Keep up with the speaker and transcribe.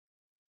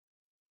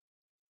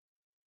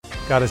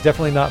God is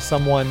definitely not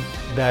someone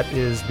that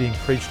is being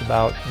preached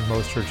about in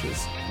most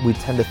churches. We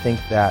tend to think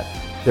that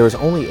there is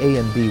only A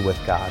and B with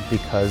God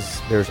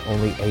because there's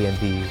only A and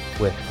B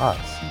with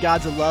us.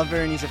 God's a lover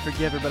and he's a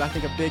forgiver, but I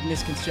think a big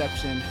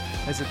misconception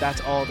is that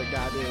that's all that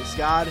God is.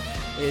 God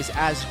is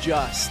as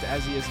just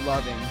as he is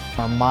loving.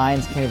 Our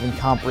minds can't even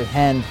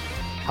comprehend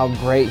how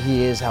great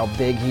he is, how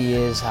big he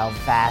is, how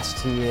vast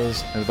he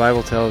is. The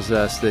Bible tells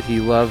us that he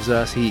loves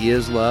us, he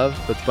is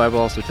love, but the Bible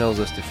also tells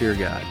us to fear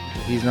God.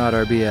 He's not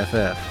our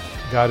BFF.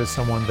 God is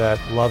someone that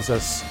loves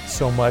us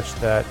so much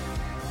that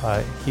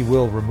he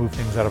will remove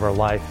things out of our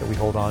life that we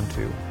hold on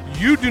to.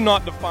 You do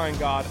not define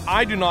God.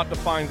 I do not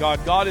define God.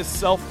 God is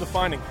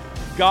self-defining.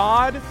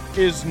 God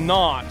is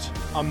not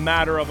a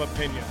matter of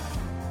opinion.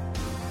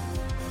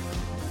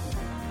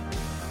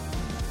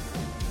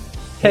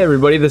 Hey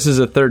everybody, this is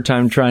the third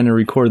time trying to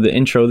record the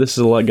intro. This is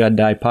a Let God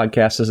Die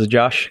podcast. This is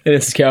Josh. And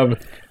this is Calvin.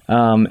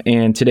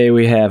 And today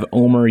we have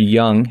Omer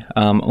Young.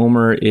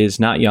 Omer is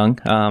not young.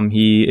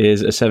 He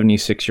is a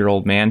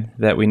 76-year-old man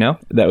that we know.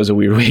 That was a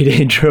weird way to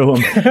intro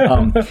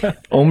him.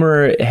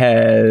 Omer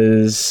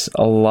has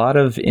a lot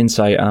of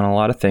insight on a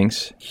lot of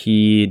things.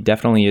 He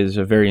definitely is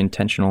a very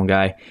intentional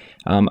guy.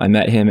 I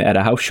met him at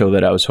a house show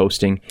that I was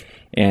hosting,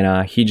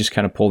 and he just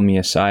kind of pulled me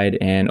aside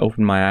and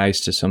opened my eyes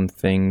to some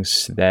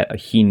things that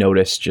he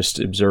noticed just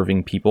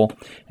observing people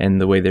and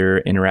the way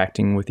they're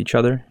interacting with each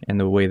other and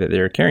the way that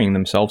they're carrying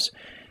themselves.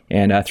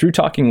 And through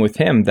talking with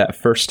him that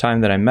first time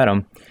that I met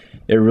him,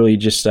 it really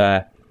just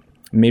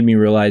made me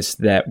realize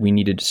that we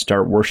needed to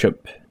start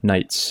worship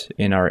nights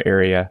in our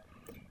area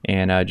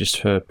and just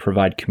to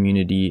provide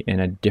community in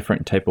a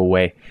different type of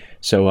way.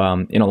 So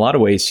in a lot of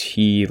ways,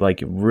 he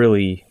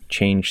really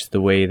changed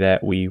the way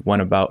that we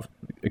went about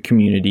a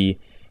community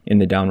in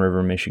the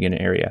Downriver, Michigan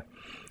area.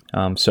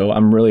 So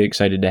I'm really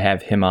excited to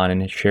have him on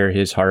and share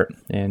his heart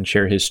and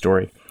share his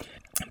story.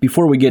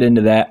 Before we get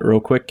into that real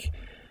quick,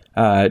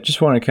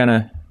 just want to kind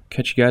of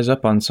catch you guys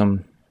up on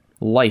some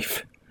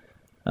life.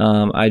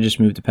 I just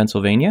moved to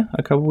Pennsylvania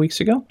a couple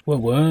weeks ago.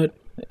 What?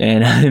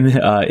 And I'm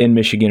in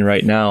Michigan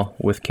right now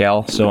with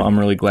Cal, so I'm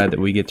really glad that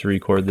we get to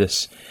record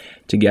this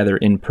together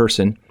in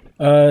person.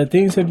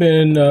 Things have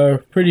been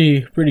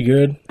pretty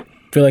good.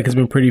 I feel like it's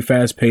been pretty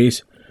fast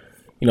paced.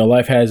 You know,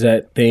 life has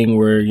that thing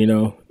where,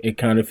 it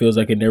kind of feels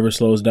like it never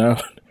slows down.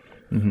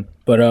 Mm-hmm.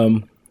 But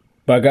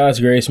by God's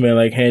grace,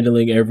 man,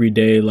 handling every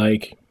day,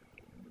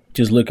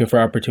 just looking for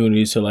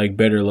opportunities to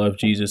better love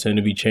Jesus and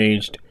to be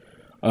changed.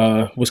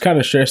 Was kind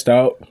of stressed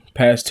out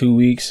past 2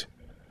 weeks,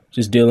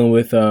 just dealing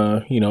with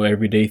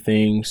everyday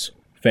things,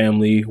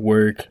 family,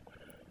 work,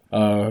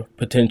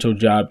 potential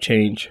job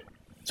change.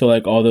 So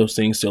all those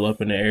things still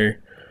up in the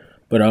air.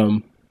 But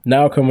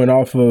now coming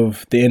off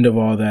of the end of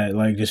all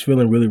that, just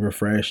feeling really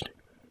refreshed.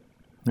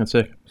 That's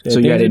it. So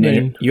you had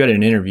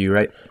an interview,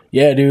 right?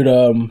 Yeah, dude.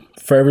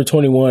 Forever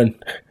 21.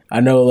 I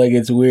know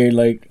it's weird.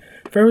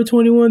 Forever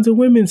 21's a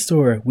women's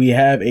store. We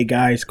have a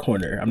guy's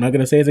corner. I'm not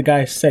going to say it's a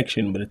guy's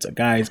section, but it's a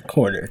guy's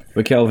corner.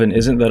 But Calvin,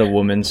 isn't that a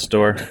woman's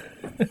store?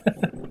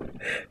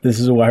 This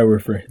is why we're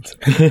friends.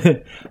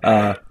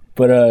 But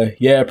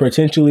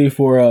potentially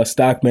for a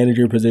stock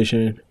manager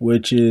position,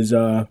 which is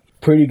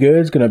pretty good.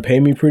 It's going to pay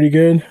me pretty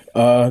good,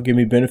 give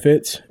me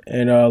benefits,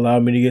 and allow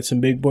me to get some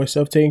big boy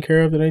stuff taken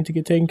care of that I need to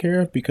get taken care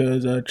of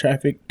because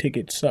traffic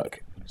tickets suck.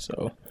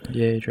 So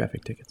yay,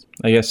 traffic tickets.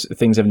 I guess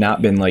things have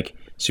not been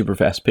super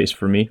fast paced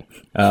for me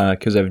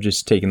because I've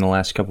just taken the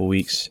last couple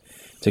weeks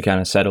to kind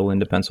of settle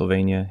into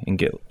Pennsylvania and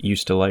get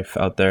used to life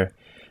out there,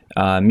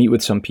 meet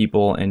with some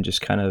people and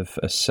just kind of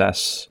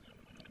assess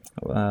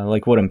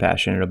what I'm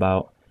passionate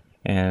about.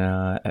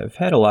 And I've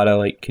had a lot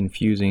of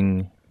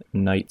confusing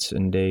nights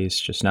and days,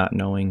 just not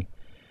knowing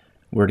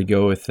where to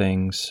go with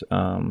things,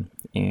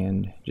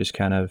 and just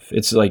kind of,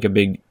 it's a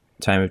big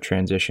time of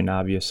transition,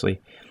 obviously.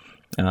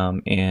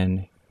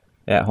 And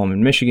at home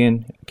in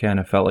Michigan, kind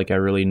of felt like I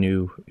really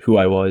knew who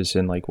I was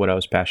and what I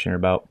was passionate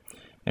about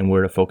and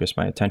where to focus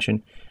my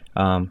attention.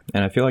 And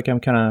I feel like I'm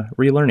kind of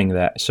relearning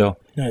that. So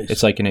nice.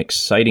 It's an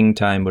exciting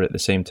time, but at the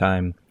same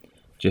time,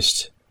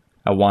 just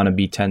I want to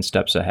be 10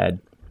 steps ahead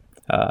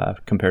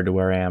compared to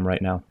where I am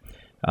right now.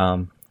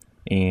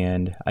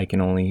 And I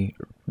can only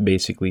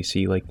basically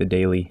see the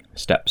daily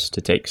steps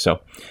to take.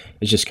 So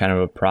it's just kind of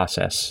a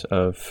process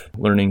of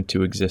learning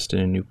to exist in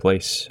a new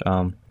place.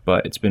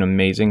 But it's been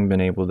amazing, been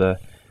able to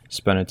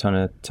spend a ton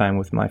of time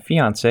with my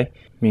fiance.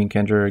 Me and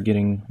Kendra are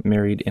getting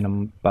married in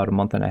about a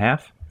month and a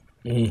half.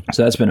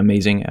 So that's been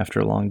amazing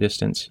after a long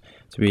distance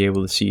to be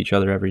able to see each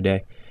other every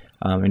day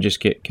and just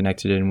get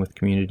connected in with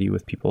community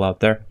with people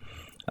out there.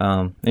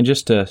 And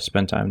just to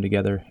spend time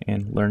together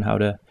and learn how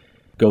to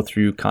go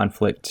through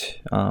conflict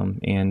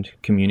and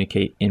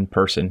communicate in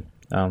person,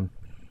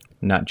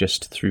 not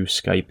just through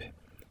Skype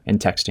and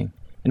texting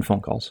and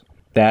phone calls.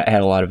 That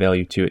had a lot of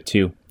value to it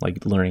too,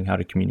 learning how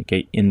to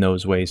communicate in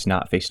those ways,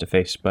 not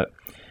face-to-face, but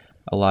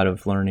a lot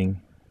of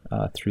learning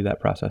through that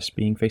process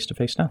being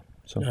face-to-face now.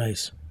 So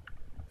nice.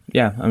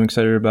 Yeah, I'm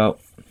excited about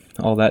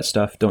all that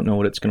stuff. Don't know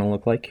what it's going to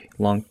look like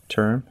long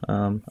term,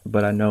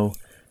 but I know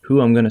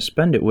who I'm going to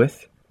spend it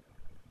with.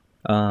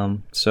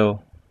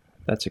 So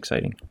that's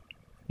exciting.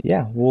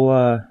 Yeah,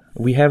 well,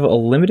 we have a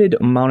limited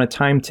amount of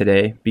time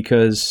today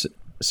because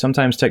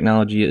sometimes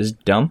technology is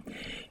dumb,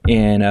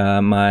 and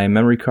my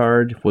memory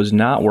card was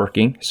not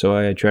working, so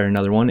I tried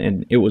another one,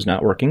 and it was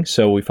not working,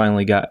 so we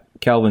finally got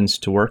Calvin's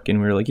to work, and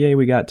we were like, yay,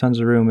 we got tons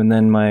of room, and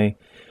then my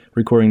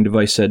recording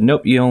device said,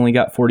 nope, you only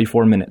got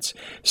 44 minutes.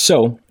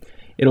 So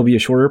it'll be a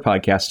shorter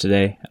podcast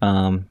today,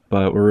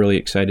 but we're really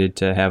excited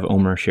to have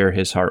Omer share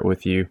his heart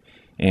with you,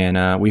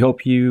 and we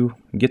hope you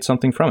get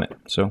something from it.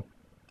 So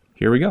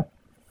here we go.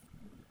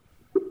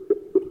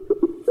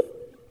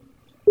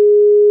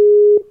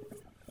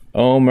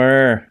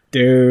 Omer,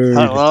 Dude.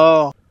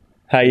 Hello.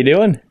 how you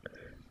doing?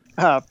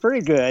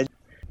 Pretty good.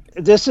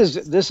 This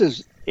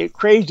is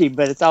crazy,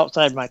 but it's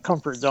outside my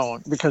comfort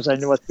zone because I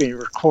know it's being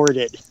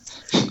recorded.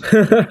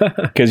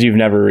 Because you've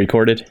never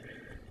recorded?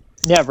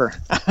 Never.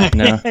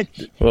 No.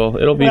 Well,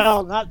 it'll be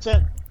not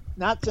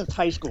since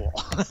high school.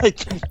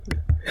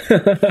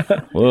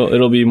 well,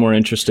 it'll be more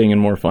interesting and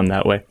more fun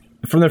that way.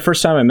 From the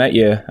first time I met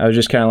you, I was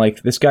just kind of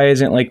like, this guy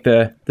isn't like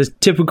the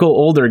typical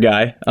older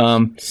guy.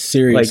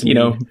 Seriously. Like, you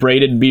know,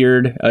 braided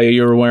beard.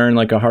 You were wearing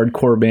like a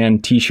hardcore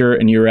band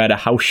T-shirt, and you were at a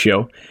house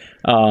show.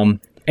 And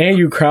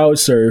you crowd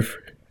surf.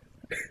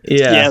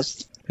 Yeah.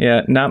 Yes.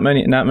 Yeah. Not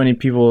many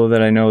people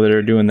that I know that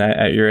are doing that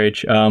at your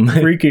age.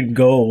 Freaking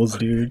goals,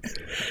 dude.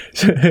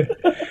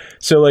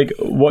 So, like,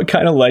 what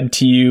kind of led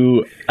to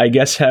you, I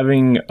guess,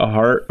 having a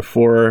heart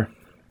for,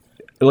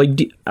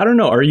 like, I don't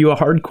know, are you a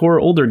hardcore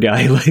older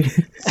guy?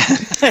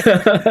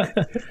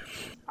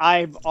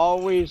 I've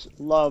always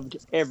loved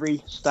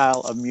every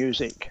style of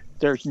music.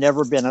 There's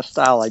never been a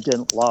style I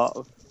didn't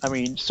love. I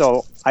mean,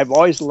 so I've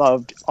always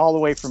loved all the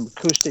way from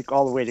acoustic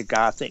all the way to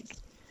gothic.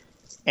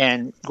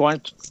 And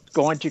going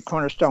to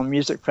Cornerstone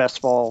Music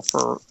Festival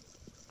for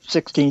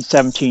 16,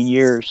 17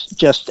 years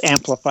just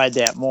amplified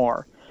that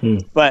more.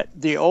 But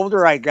the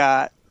older I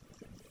got,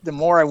 the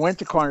more I went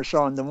to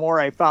Cornerstone, the more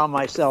I found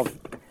myself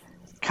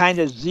kind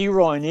of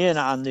zeroing in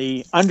on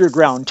the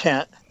underground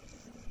tent,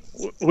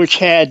 which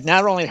had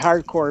not only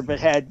hardcore, but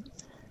had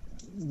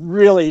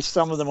really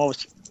some of the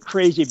most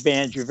crazy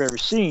bands you've ever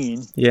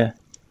seen. Yeah.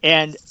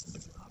 And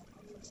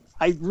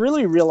I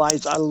really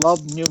realized I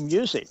love new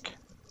music.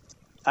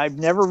 I've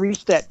never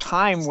reached that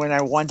time when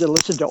I wanted to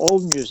listen to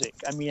old music.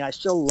 I mean, I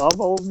still love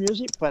old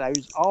music, but I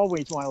was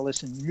always want to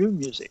listen to new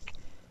music.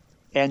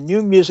 And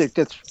new music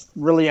that's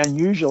really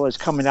unusual is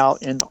coming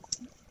out in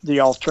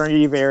the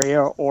alternative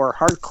area or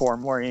hardcore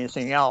more than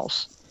anything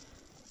else.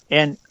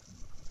 And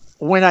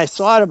when I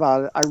thought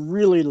about it, I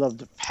really love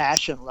the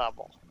passion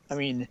level. I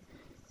mean,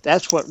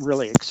 that's what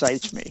really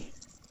excites me.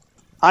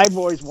 I've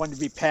always wanted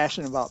to be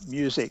passionate about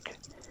music,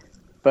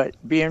 but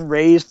being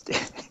raised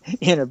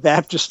in a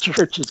Baptist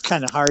church is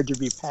kind of hard to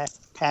be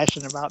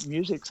passionate about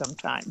music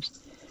sometimes.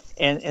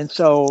 And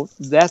so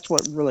that's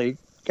what really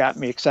got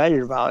me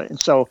excited about it. And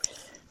so,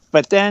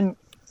 but then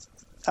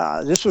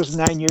this was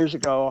 9 years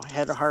ago, I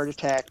had a heart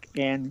attack,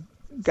 and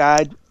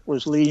God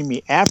was leading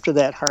me after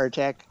that heart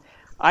attack.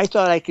 I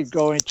thought I could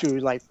go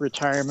into like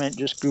retirement,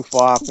 just goof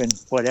off and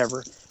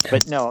whatever.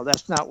 But no,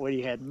 that's not what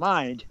he had in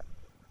mind.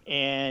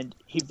 And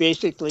he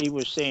basically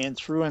was saying,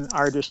 through an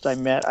artist I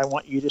met, I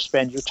want you to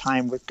spend your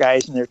time with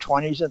guys in their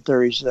 20s and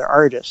 30s that are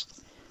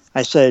artists.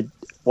 I said,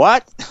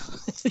 what?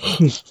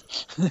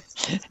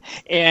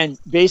 And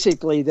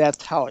basically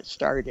that's how it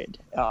started.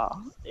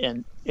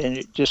 And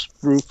it just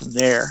grew from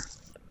there.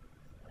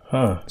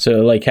 Huh.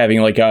 So like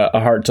having like a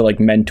heart to like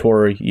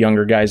mentor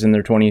younger guys in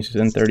their 20s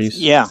and 30s?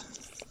 Yeah.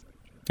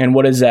 And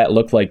what does that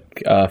look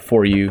like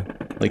for you?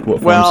 Like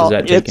what forms has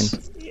that taken?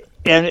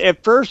 And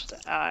at first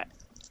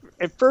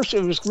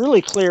it was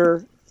really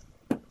clear.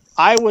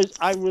 I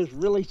was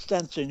really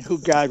sensing who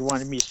God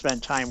wanted me to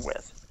spend time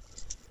with.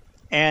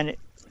 And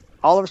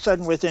all of a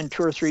sudden within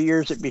 2 or 3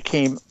 years it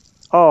became,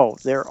 oh,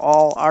 they're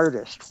all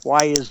artists.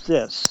 Why is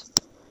this?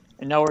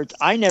 In other words,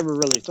 I never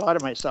really thought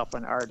of myself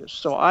an artist.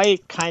 So I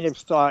kind of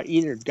thought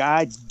either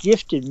God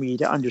gifted me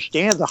to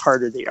understand the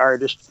heart of the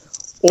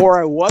artist,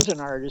 or I was an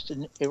artist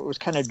and it was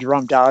kind of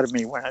drummed out of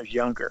me when I was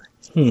younger,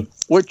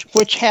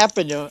 which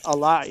happened a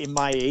lot in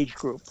my age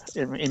group,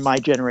 in my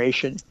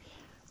generation.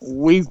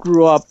 We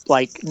grew up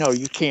like, no,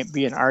 you can't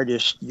be an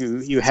artist.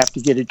 You have to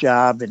get a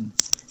job, and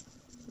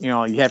you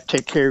know, you have to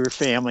take care of your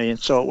family. And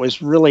so it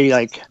was really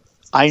like,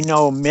 I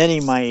know many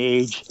my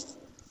age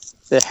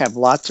that have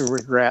lots of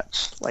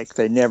regrets, like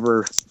they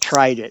never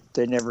tried it.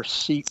 They never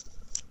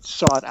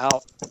sought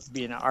out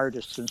being an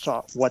artist and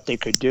saw what they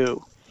could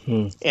do.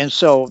 And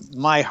so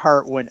my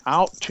heart went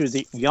out to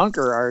the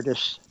younger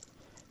artists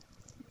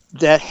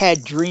that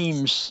had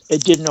dreams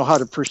and didn't know how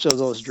to pursue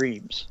those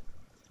dreams.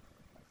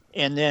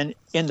 And then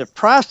in the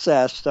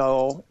process,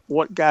 though,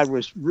 what God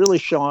was really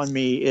showing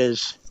me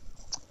is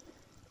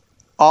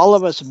all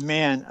of us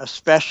men,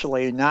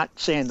 especially, not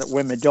saying that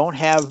women don't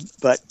have,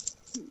 but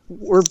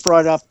we're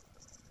brought up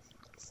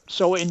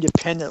so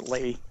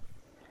independently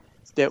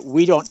that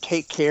we don't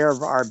take care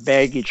of our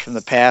baggage from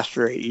the past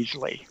very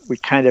easily. We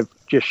kind of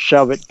just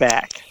shove it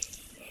back.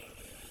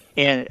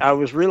 And I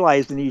was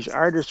realizing these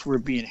artists were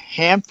being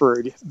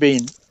hampered,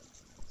 being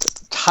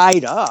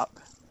tied up,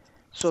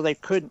 so they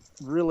couldn't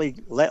really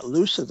let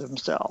loose of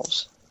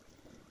themselves.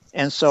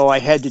 And so I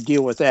had to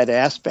deal with that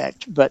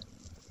aspect. But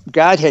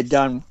God had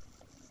done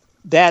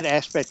that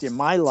aspect in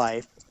my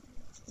life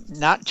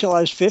not until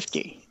I was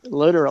 50,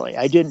 literally.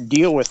 I didn't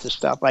deal with the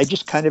stuff. I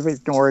just kind of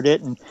ignored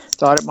it and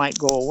thought it might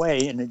go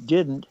away, and it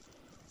didn't.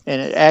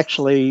 And it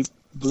actually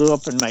blew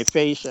up in my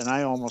face, and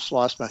I almost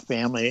lost my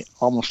family,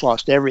 almost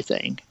lost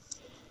everything.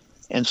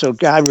 And so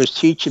God was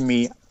teaching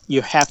me,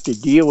 you have to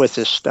deal with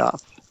this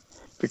stuff,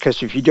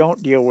 because if you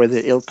don't deal with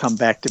it, it'll come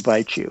back to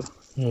bite you.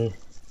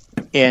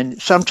 And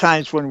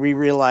sometimes when we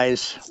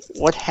realize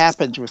what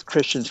happens with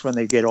Christians when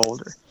they get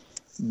older,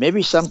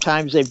 maybe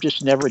sometimes they've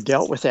just never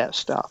dealt with that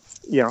stuff,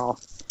 you know.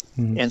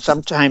 And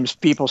sometimes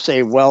people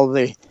say, well,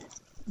 they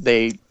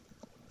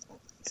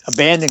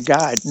abandon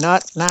God. It's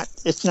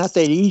not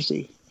that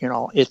easy, you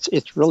know.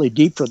 It's really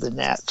deeper than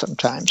that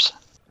sometimes.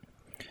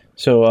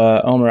 So,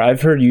 Omer,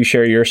 I've heard you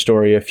share your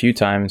story a few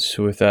times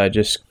with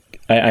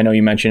I know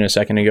you mentioned a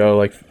second ago,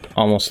 like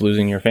almost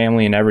losing your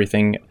family and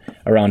everything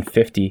around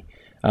 50.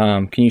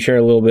 Can you share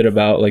a little bit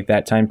about like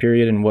that time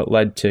period and what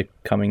led to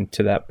coming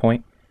to that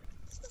point?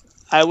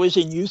 I was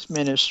in youth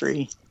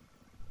ministry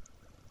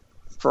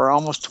for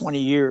almost 20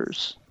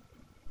 years.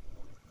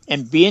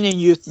 And being in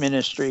youth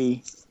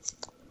ministry,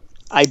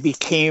 I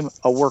became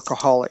a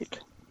workaholic.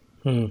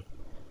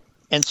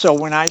 And so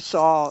when I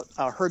saw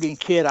a hurting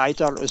kid, I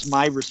thought it was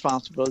my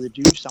responsibility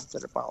to do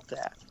something about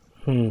that.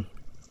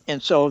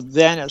 And so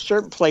then a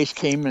certain place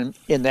came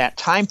in that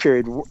time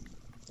period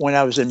when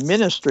I was in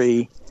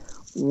ministry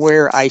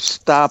where I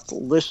stopped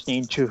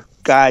listening to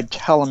God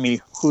telling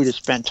me who to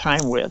spend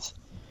time with.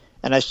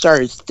 And I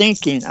started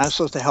thinking I'm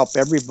supposed to help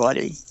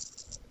everybody.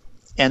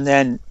 And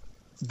then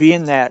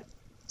being that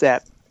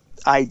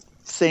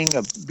thing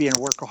of being a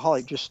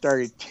workaholic just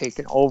started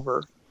taking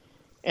over.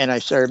 And I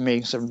started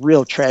making some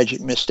real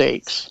tragic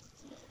mistakes.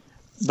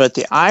 But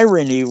the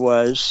irony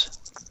was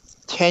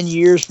 10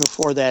 years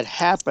before that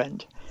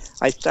happened,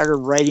 I started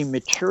writing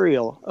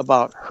material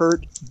about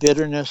hurt,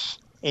 bitterness,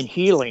 and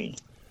healing.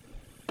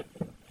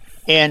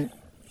 And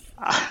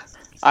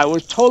I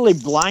was totally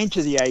blind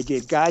to the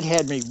idea. God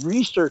had me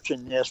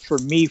researching this for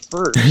me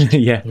first.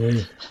 Yeah.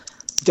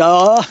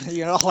 Duh.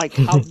 You know, like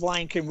how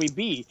blind can we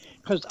be?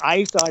 Because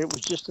I thought it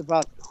was just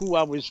about who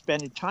I was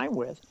spending time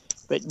with.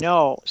 But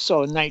no.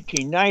 So in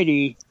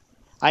 1990,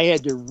 I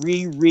had to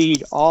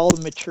reread all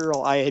the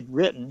material I had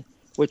written,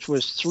 which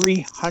was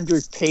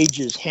 300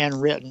 pages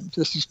handwritten.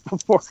 This is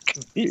before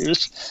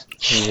computers,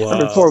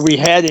 before we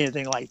had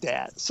anything like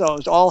that. So it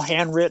was all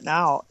handwritten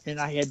out, and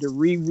I had to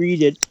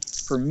reread it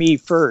for me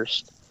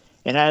first.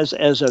 And as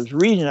I was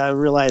reading, I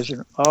realized,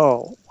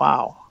 oh,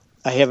 wow,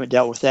 I haven't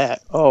dealt with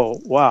that. Oh,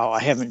 wow,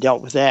 I haven't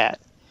dealt with that.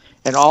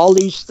 And all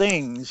these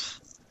things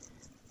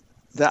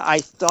that I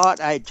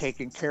thought I had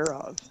taken care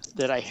of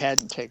that I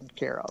hadn't taken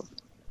care of.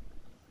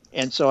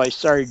 And so I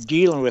started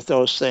dealing with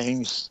those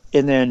things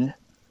and then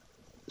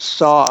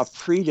saw a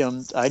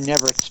freedom I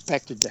never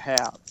expected to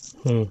have.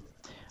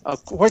 A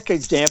quick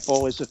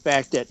example is the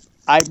fact that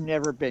I've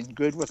never been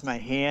good with my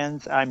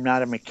hands. I'm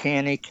not a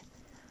mechanic.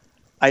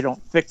 I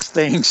don't fix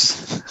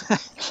things.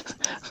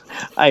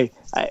 I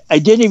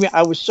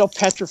was so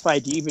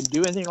petrified to even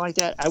do anything like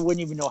that. I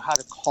wouldn't even know how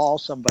to call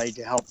somebody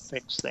to help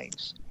fix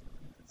things,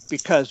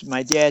 because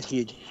my dad, he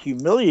had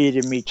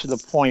humiliated me to the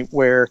point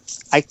where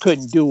I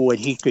couldn't do what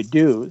he could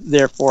do.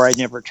 Therefore, I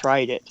never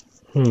tried it.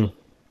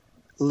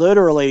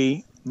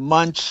 Literally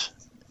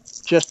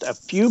just a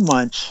few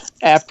months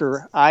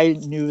after I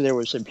knew there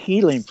was some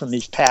healing from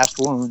these past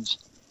wounds,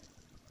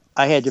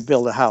 I had to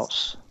build a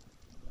house.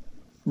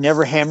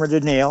 Never hammered a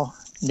nail,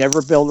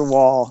 never built a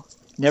wall,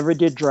 never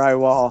did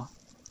drywall,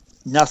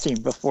 nothing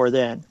before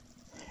then.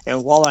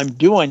 And while I'm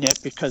doing it,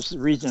 because the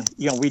reason,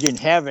 we didn't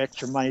have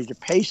extra money to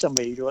pay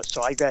somebody to do it,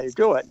 so I got to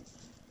do it.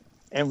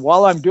 And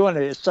while I'm doing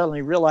it, I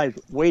suddenly realized,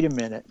 wait a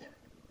minute,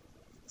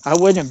 I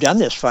wouldn't have done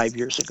this 5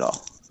 years ago.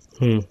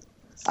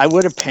 I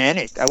would have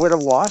panicked. I would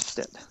have lost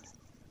it.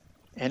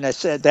 And I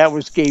said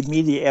gave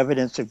me the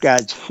evidence of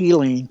God's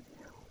healing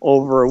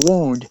over a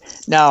wound.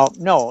 Now,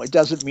 no, it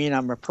doesn't mean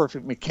I'm a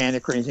perfect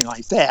mechanic or anything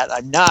like that.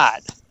 I'm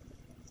not.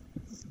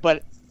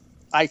 But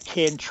I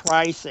can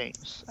try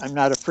things. I'm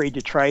not afraid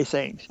to try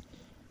things.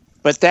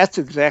 But that's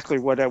exactly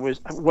what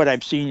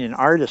I've seen in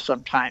artists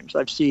sometimes.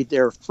 I've seen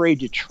they're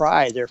afraid to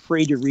try. They're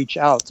afraid to reach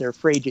out. They're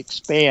afraid to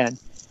expand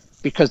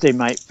because they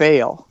might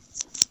fail.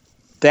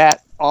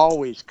 That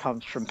always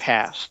comes from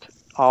past.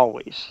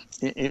 Always.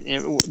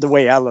 In the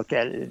way I look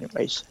at it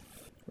anyways.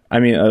 I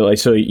mean,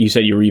 so you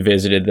said you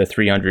revisited the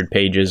 300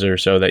 pages or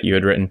so that you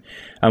had written.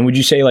 Would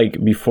you say,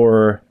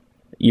 before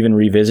even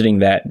revisiting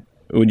that,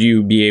 would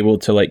you be able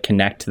to,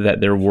 connect that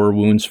there were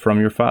wounds from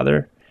your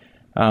father?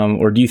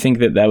 Or do you think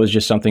that was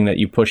just something that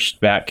you pushed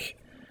back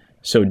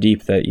so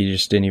deep that you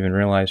just didn't even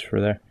realize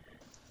were there?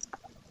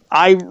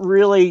 I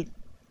really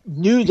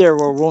knew there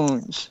were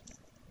wounds,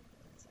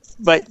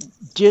 but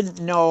didn't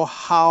know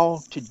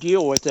how to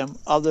deal with them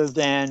other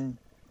than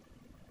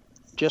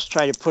just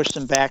try to push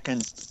them back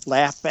and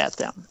laugh at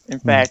them. In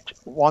fact,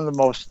 one of the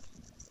most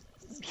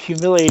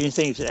humiliating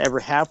things that ever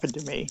happened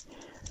to me.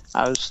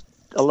 I was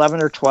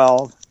 11 or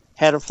 12,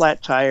 had a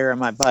flat tire on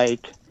my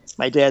bike.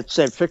 My dad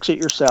said, "Fix it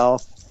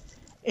yourself."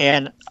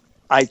 And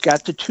I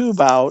got the tube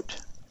out,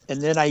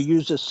 and then I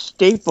used a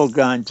staple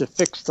gun to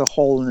fix the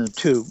hole in the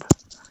tube.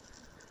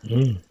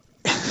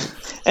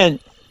 And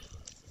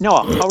no,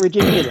 how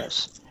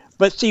ridiculous.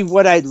 But see,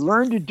 what I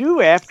learned to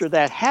do after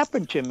that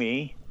happened to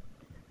me,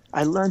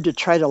 I learned to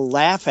try to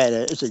laugh at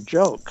it as a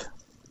joke.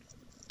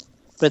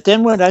 But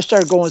then when I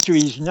started going through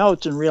these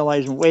notes and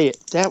realizing, wait,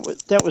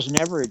 that was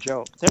never a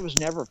joke. That was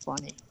never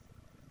funny.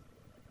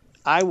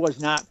 I was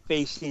not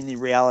facing the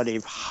reality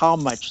of how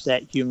much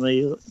that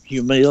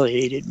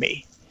humiliated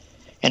me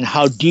and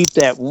how deep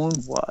that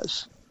wound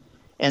was.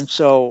 And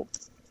so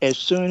as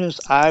soon as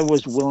I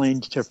was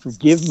willing to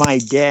forgive my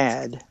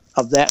dad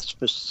of that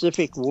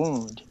specific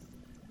wound,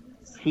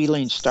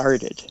 healing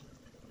started.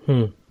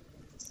 And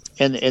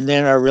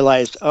then I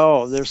realized,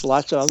 oh, there's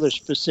lots of other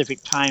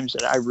specific times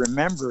that I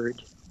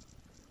remembered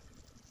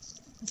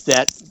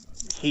that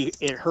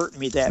it hurt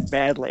me that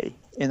badly.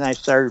 And I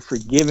started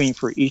forgiving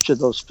for each of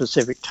those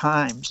specific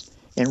times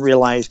and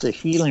realized the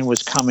healing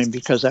was coming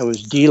because I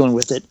was dealing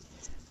with it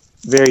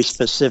very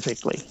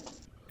specifically.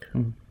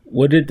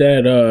 What did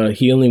that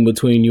healing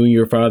between you and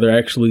your father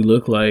actually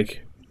look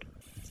like?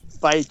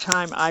 By the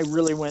time I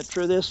really went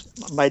through this,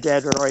 my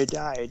dad had already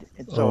died.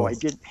 And so I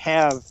didn't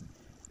have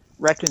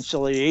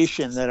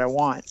reconciliation that I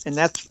want. And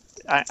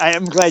I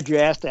am glad you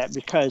asked that,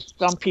 because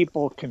some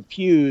people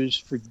confuse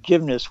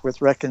forgiveness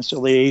with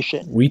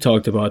reconciliation. We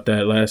talked about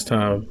that last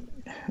time.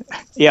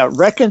 Yeah,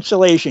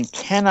 reconciliation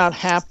cannot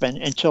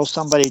happen until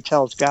somebody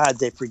tells God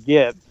they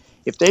forgive.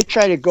 If they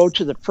try to go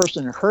to the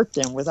person who hurt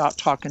them without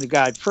talking to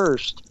God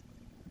first,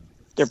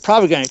 they're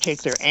probably going to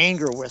take their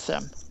anger with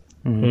them.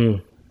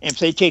 And if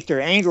they take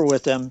their anger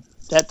with them,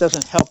 that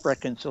doesn't help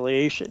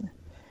reconciliation.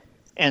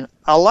 And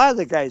a lot of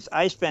the guys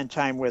I spend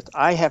time with,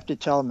 I have to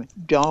tell them,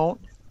 don't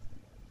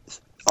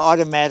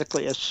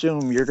automatically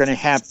assume you're going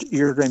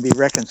to be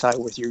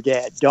reconciled with your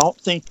dad. Don't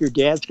think your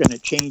dad's going to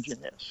change in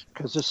this,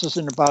 because this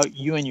isn't about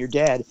you and your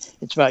dad.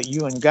 It's about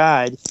you and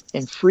God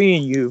and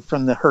freeing you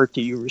from the hurt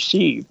that you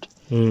received.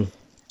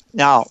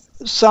 Now,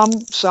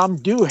 some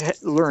do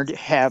learn to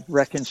have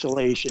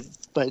reconciliation,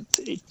 but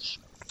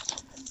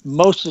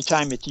most of the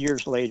time it's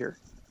years later.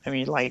 I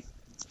mean, like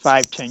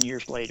 5-10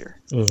 years later.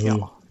 You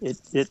know,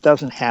 it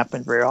doesn't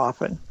happen very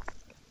often.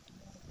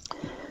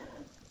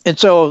 And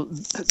so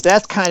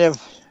that's kind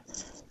of,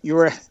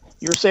 you're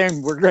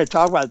saying we're going to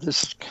talk about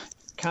this,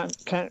 kind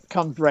of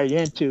comes right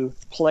into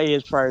play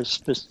as far as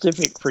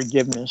specific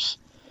forgiveness,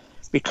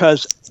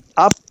 because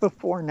up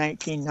before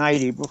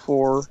 1990,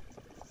 before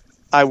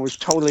I was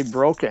totally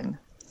broken,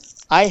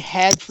 I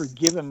had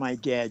forgiven my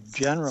dad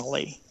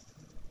generally,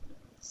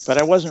 but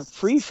I wasn't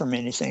free from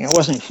anything. I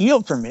wasn't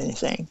healed from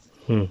anything.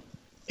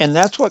 And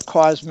that's what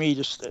caused me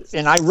to,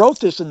 and I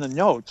wrote this in the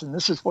notes, and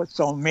this is what's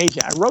so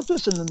amazing. I wrote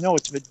this in the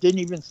notes, but didn't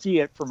even see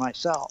it for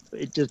myself.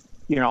 It just,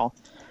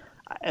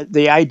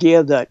 the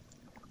idea that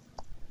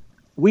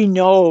we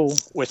know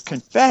with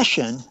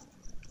confession,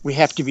 we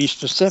have to be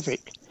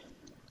specific.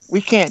 We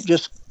can't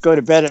just go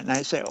to bed at night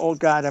and say, oh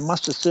God, I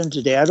must have sinned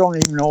today. I don't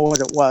even know what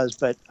it was,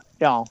 but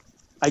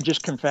I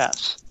just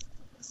confess.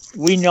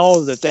 We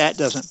know that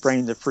doesn't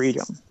bring the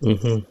freedom.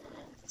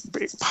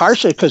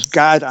 Partially because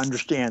God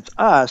understands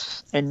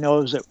us and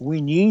knows that we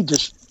need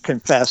to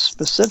confess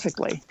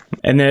specifically.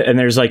 And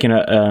there's like an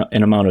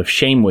amount of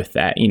shame with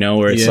that,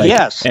 where it's like,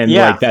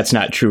 like that's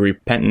not true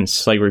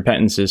repentance. Like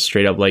repentance is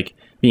straight up like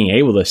being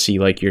able to see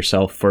like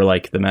yourself for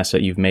like the mess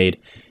that you've made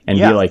and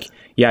be like,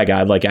 yeah,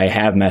 God, like I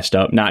have messed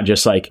up. Not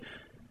just like,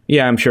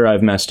 yeah, I'm sure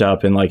I've messed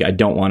up and like I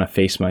don't want to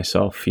face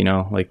myself,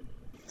 like.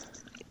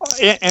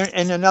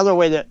 And another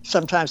way that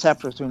sometimes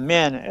happens with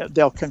men,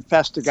 they'll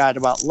confess to God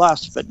about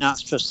lust, but not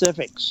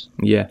specifics.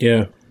 Yeah.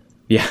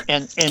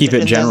 And keep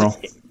it general.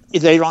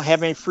 They don't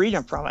have any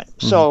freedom from it.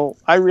 So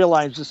I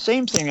realized the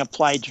same thing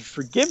applied to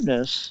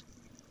forgiveness,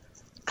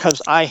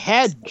 because I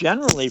had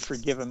generally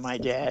forgiven my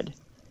dad,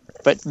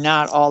 but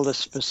not all the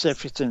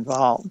specifics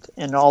involved.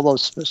 And all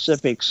those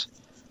specifics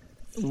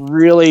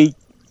really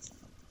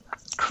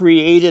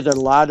created a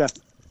lot of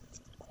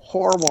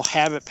horrible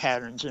habit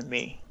patterns in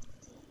me.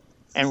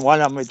 And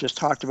one of them, we just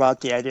talked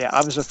about the idea,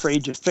 I was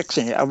afraid of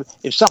fixing it.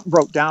 If something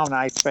broke down,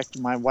 I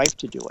expected my wife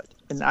to do it.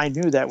 And I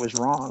knew that was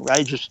wrong.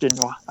 I just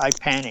didn't know. I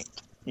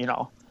panicked,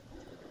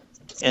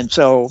 And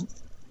so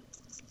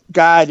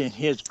God, in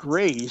his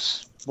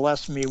grace,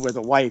 blessed me with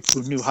a wife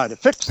who knew how to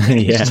fix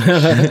things.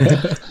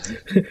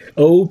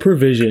 Oh,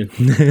 provision.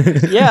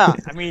 Yeah,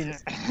 I mean,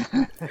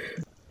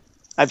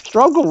 I've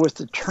struggled with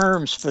the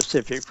term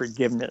specific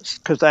forgiveness,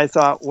 because I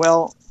thought,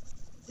 well,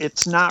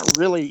 it's not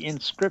really in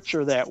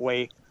Scripture that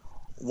way.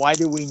 Why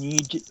do we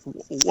need to,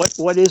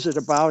 what is it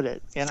about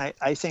it? And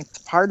I think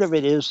part of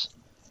it is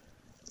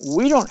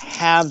we don't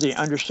have the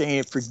understanding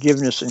of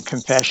forgiveness and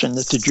confession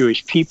that the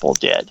Jewish people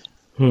did.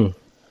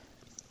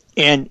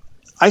 And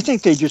I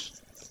think they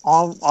just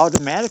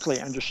automatically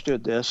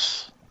understood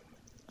this,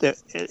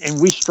 and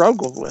we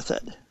struggled with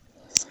it.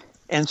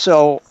 And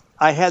so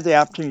I had the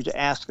opportunity to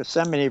ask a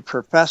seminary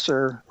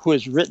professor who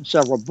has written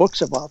several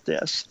books about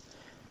this.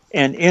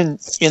 And in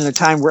the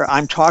time where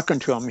I'm talking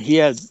to him, he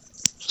had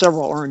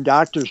several earned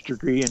doctor's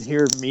degree, and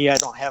here me, I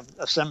don't have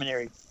a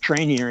seminary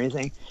training or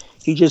anything.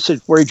 He just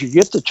said, "Where'd you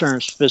get the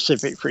term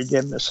specific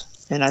forgiveness?"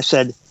 And I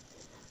said,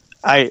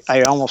 I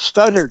almost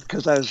stuttered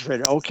because I was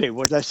afraid, okay,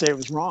 what did I say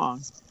was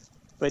wrong?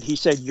 But he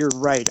said, "You're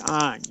right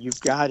on.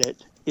 You've got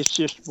it. It's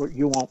just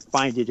you won't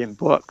find it in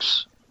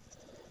books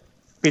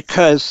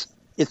because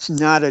it's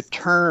not a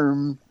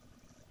term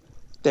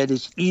that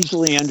is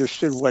easily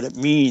understood what it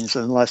means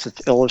unless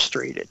it's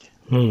illustrated."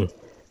 And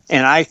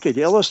I could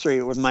illustrate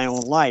it with my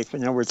own life.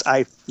 In other words,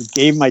 I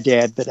forgave my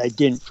dad, but I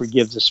didn't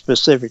forgive the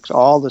specifics,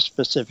 all the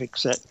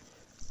specifics that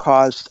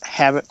caused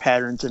habit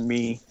patterns in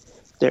me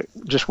that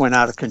just went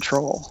out of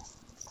control.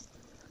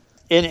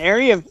 In the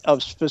area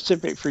of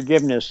specific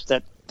forgiveness,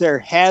 that there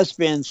has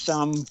been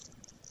some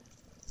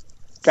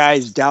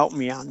guys doubt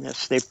me on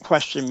this. They've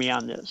questioned me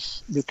on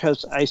this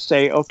because I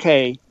say,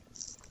 okay,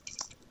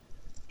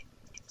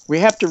 we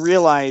have to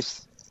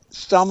realize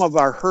some of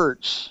our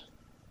hurts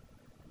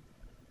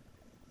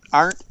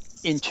aren't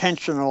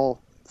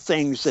intentional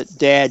things that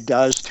dad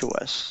does to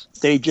us.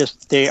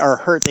 They are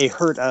hurt. They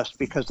hurt us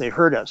because they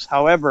hurt us.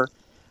 However,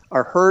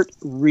 a hurt,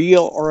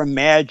 real or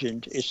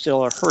imagined, is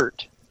still a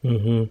hurt.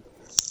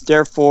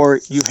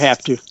 Therefore, you have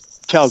to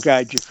tell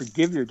God you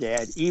forgive your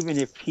dad, even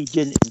if he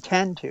didn't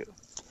intend to.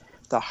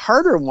 The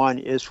harder one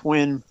is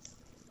when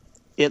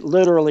it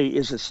literally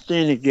is a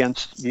sin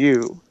against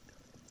you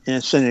and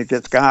a sin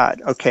against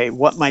God. Okay,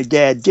 what my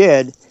dad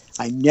did,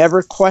 I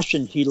never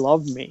questioned he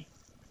loved me.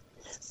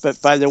 But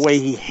by the way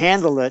he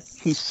handled it,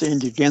 he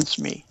sinned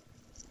against me.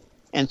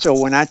 And so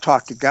when I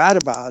talked to God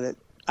about it,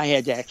 I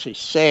had to actually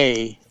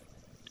say,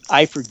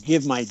 I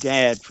forgive my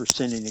dad for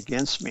sinning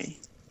against me.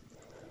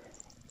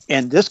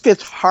 And this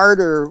gets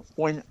harder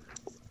when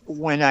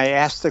I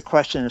ask the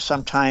question,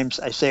 sometimes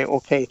I say,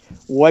 okay,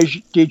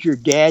 did your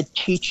dad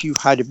teach you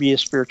how to be a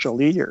spiritual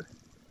leader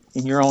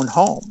in your own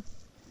home?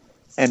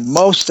 And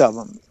most of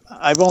them,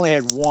 I've only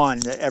had one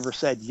that ever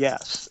said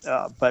yes,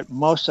 but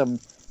most of them,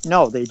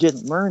 no, they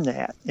didn't learn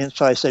that. And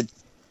so I said,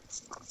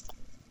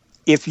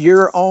 if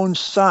your own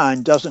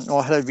son doesn't know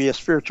how to be a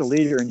spiritual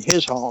leader in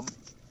his home,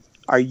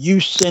 are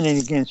you sinning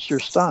against your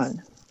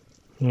son?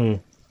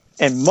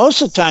 And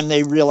most of the time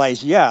they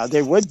realize, yeah,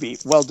 they would be.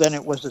 Well, then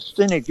it was a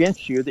sin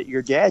against you that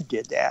your dad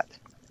did that.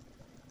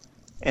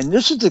 And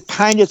this is the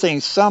kind of thing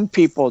some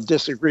people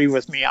disagree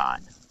with me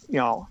on,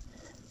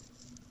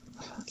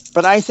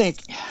 But I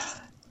think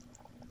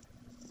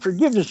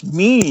forgiveness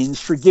means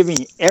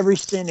forgiving every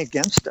sin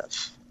against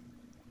us.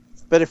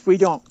 But if we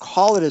don't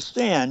call it a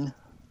sin,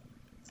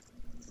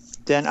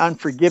 then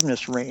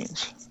unforgiveness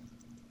reigns.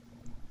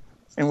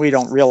 And we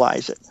don't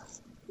realize it.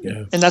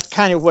 Yeah. And that's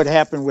kind of what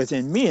happened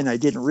within me, and I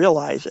didn't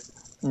realize it.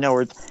 In other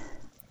words,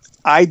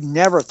 I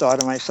never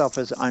thought of myself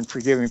as an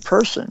unforgiving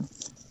person,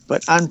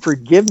 but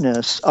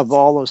unforgiveness of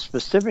all those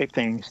specific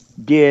things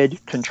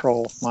did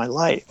control my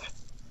life.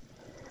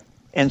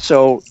 And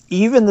so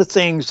even the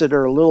things that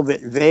are a little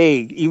bit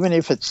vague, even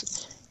if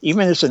it's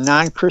a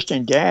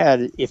non-Christian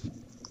dad,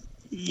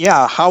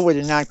 how would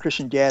a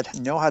non-Christian dad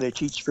know how to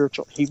teach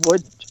spiritual? He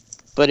wouldn't.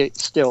 But it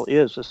still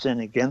is a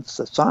sin against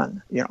the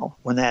son,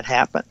 when that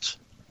happens.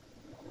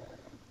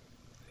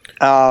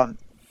 One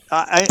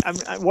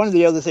of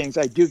the other things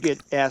I do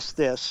get asked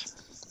this: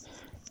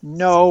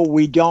 no,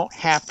 we don't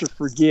have to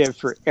forgive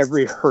for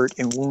every hurt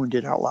and wound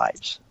in our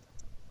lives.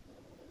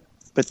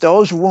 But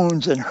those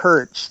wounds and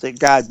hurts that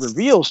God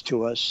reveals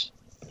to us,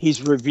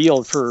 he's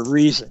revealed for a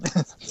reason.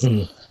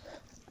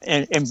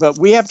 But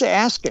we have to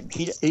ask him.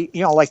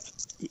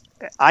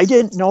 I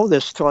didn't know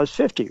this till I was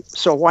 50.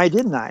 So why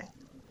didn't I?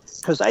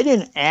 Because I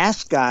didn't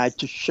ask God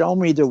to show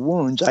me the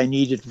wounds I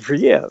needed to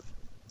forgive.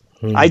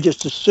 I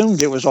just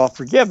assumed it was all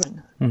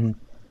forgiven.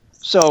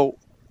 So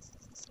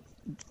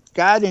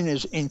God, in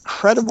his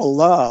incredible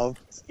love,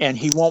 and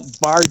he won't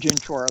barge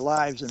into our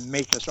lives and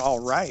make us all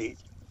right,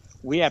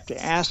 we have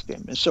to ask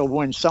him. And so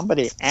when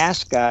somebody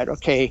asks God,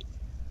 okay,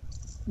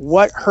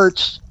 what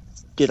hurts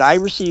did I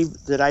receive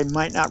that I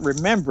might not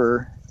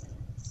remember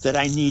that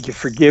I need to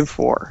forgive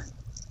for?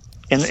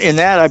 And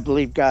that I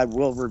believe God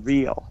will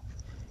reveal.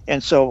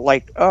 And so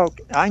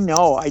I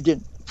know I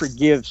didn't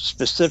forgive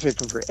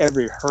specifically for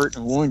every hurt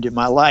and wound in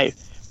my life,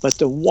 but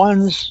the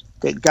ones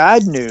that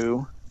God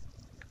knew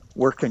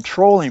were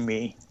controlling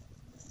me,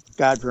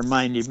 God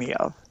reminded me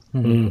of.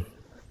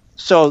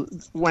 So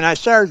when I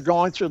started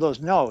going through those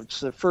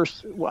notes, I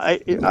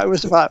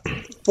was about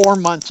 4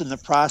 months in the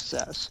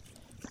process.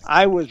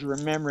 I was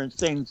remembering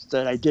things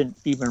that I didn't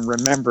even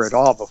remember at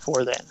all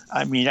before then.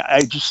 I mean,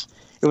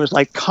 it was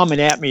like coming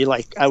at me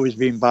like I was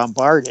being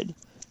bombarded.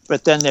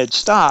 But then they'd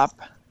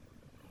stop,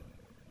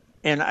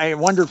 and I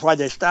wondered why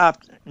they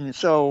stopped. And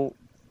so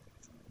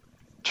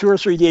 2 or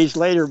 3 days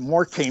later,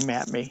 more came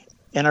at me,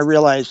 and I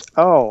realized,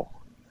 oh,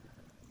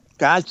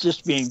 God's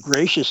just being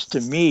gracious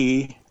to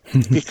me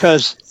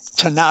because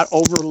to not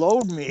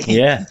overload me.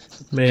 Yeah,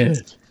 man.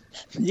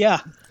 Yeah,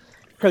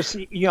 because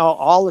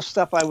all the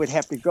stuff I would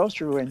have to go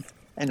through, and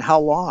and how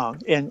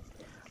long. And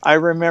I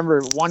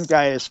remember one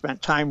guy I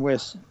spent time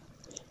with,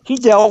 he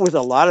dealt with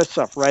a lot of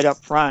stuff right up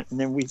front, and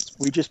then we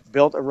just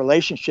built a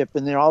relationship.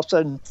 And then all of a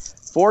sudden,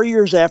 4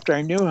 years after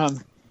I knew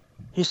him,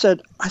 he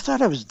said, I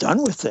thought I was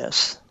done with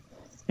this.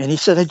 And he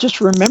said, I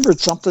just remembered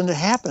something that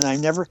happened.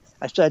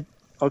 I said,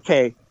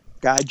 okay,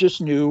 God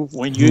just knew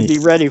when you'd be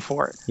ready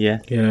for it.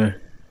 Yeah.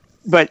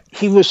 But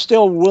he was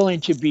still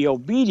willing to be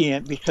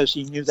obedient because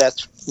he knew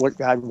that's what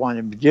God wanted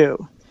him to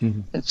do.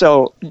 Mm-hmm. And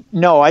so,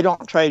 no, I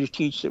don't try to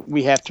teach that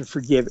we have to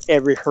forgive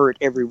every hurt,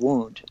 every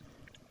wound.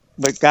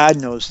 But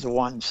God knows the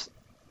ones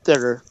that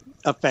are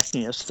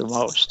affecting us the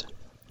most.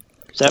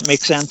 Does that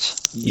make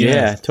sense?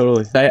 Yeah,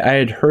 totally. I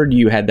had heard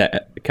you had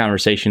that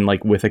conversation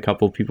like with a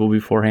couple of people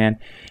beforehand,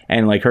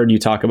 and like heard you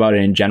talk about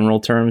it in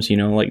general terms, you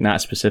know, like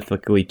not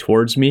specifically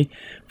towards me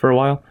for a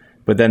while.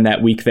 But then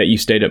that week that you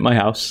stayed at my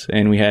house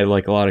and we had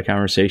like a lot of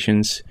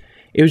conversations,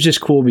 it was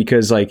just cool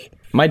because like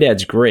my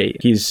dad's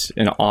great. He's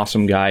an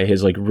awesome guy.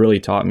 He's like really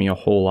taught me a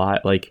whole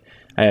lot. Like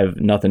I have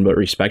nothing but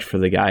respect for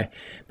the guy.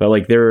 But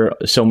like there are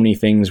so many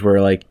things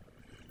where like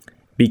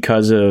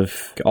because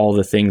of all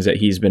the things that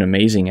he's been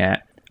amazing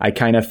at, I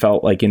kind of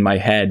felt like in my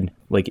head,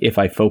 like if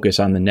I focus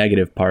on the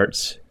negative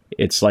parts,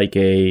 it's like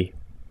I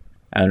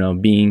don't know,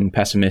 being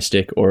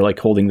pessimistic or like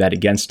holding that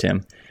against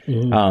him.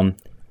 Mm-hmm.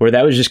 Where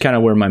that was just kind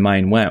of where my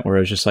mind went, where I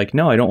was just like,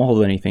 no, I don't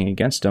hold anything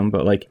against him.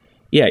 But like,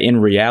 yeah,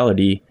 in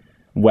reality,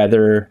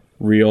 whether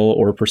real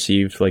or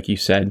perceived, like you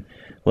said,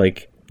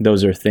 like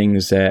those are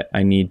things that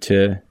I need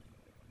to,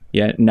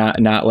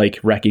 not like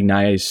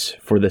recognize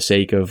for the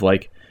sake of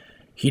like,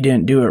 he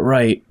didn't do it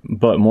right,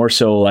 but more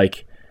so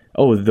like,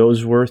 oh,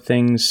 those were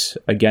things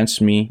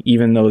against me,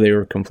 even though they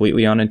were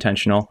completely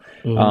unintentional.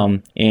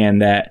 Mm-hmm.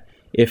 And that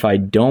if I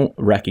don't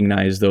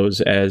recognize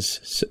those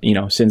as, you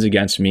know, sins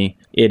against me,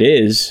 it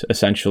is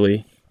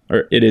essentially,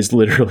 or it is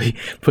literally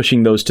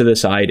pushing those to the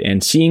side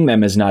and seeing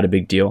them as not a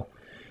big deal,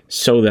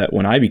 so that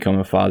when I become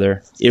a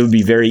father, it would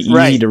be very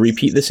easy to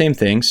repeat the same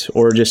things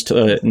or just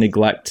to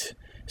neglect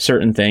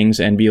certain things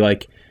and be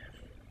like,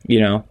 you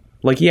know,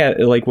 like, yeah,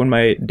 like when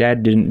my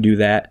dad didn't do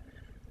that,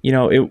 you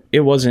know, it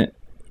wasn't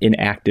an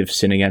active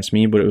sin against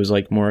me, but it was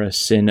like more a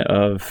sin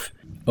of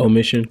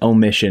omission,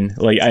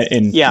 like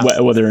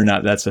whether or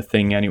not that's a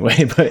thing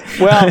anyway. But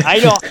well, I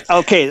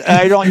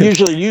don't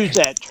usually use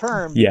that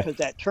term because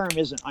that term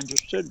isn't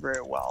understood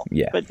very well.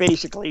 But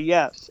basically,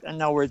 yes.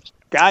 In other words,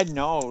 God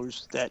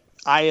knows that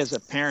I as a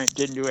parent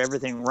didn't do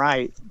everything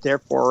right,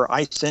 therefore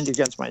I sinned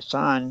against my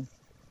son.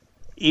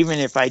 Even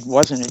if I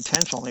wasn't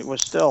intentional, it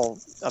was still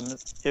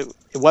it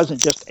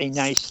wasn't just a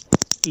nice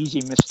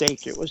easy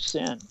mistake, it was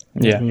sin.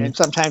 And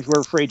sometimes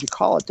we're afraid to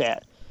call it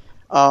that.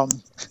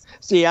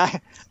 See,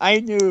 I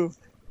didn't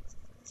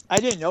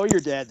know your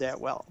dad that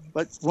well,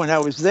 but when I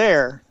was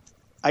there,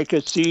 I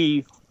could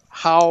see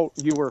how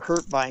you were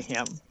hurt by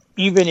him,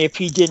 even if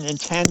he didn't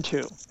intend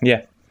to.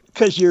 Yeah.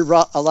 Because you're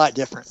a lot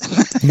different.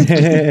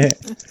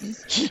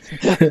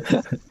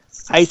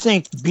 I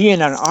think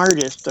being an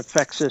artist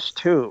affects us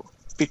too,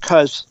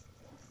 because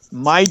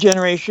my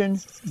generation,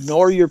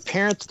 nor your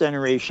parents'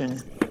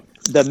 generation,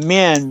 the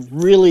men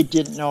really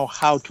didn't know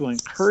how to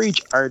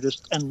encourage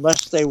artists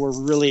unless they were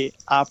really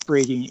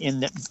operating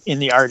in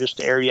the artist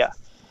area.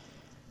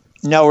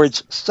 In other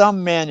words,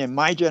 some men in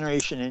my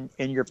generation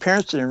and your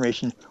parents'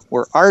 generation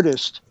were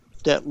artists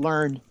that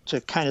learned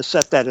to kind of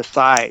set that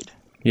aside.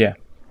 Yeah.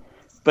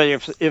 But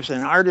if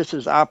an artist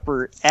is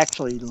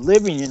actually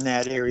living in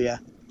that area,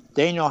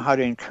 they know how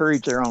to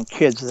encourage their own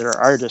kids that are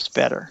artists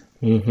better.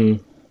 Mm-hmm.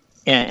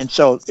 And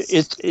so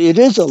it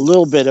is a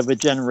little bit of a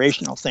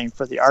generational thing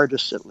for the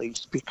artists, at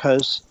least,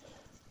 because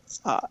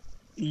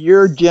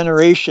your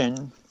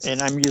generation,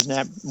 and I'm using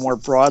that more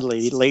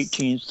broadly, late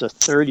teens to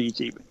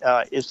 30s even,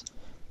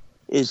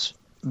 is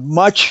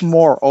much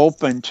more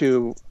open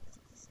to,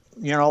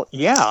 you know,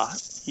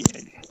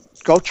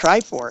 go try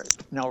for it.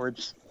 In other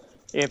words,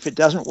 if it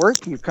doesn't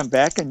work, you come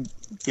back and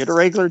get a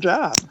regular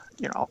job,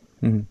 you know.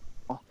 Mm-hmm.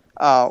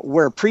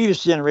 Where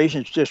previous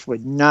generations just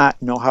would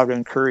not know how to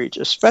encourage,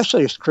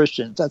 especially as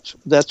Christians.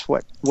 That's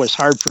what was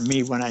hard for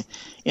me when I,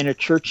 in a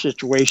church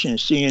situation,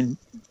 seeing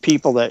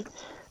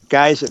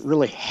guys that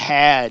really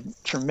had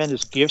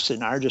tremendous gifts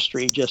in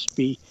artistry just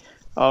be,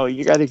 oh,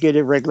 you got to get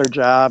a regular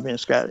job, and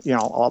it's got, you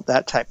know, all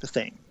that type of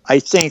thing. I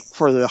think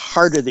for the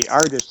heart of the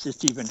artist,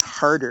 it's even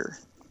harder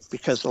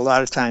because a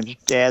lot of times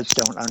dads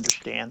don't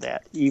understand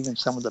that. Even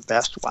some of the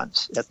best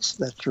ones, that's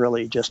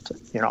really just,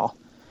 you know.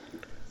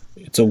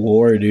 It's a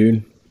war,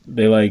 dude.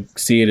 They like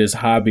see it as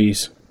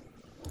hobbies.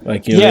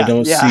 Like, you know, they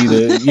don't see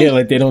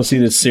they don't see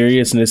the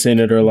seriousness in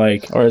it, or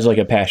as like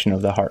a passion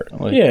of the heart.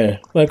 Like,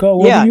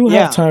 you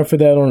have time for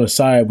that on the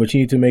side, but you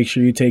need to make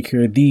sure you take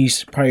care of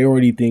these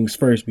priority things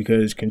first,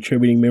 because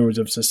contributing members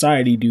of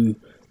society do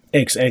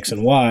X,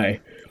 and Y.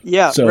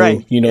 Yeah, so,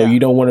 you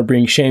don't want to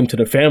bring shame to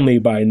the family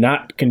by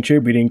not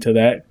contributing to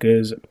that,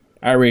 because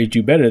I raised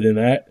you better than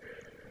that.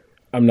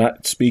 I'm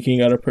not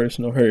speaking out of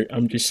personal hurt.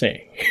 I'm just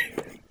saying.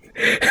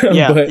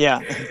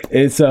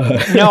 It's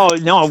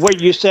no,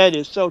 what you said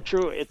is so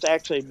true. It's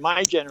actually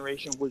my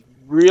generation was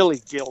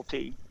really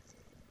guilty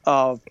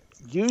of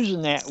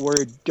using that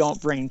word,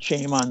 don't bring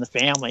shame on the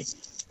family.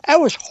 That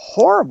was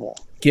horrible.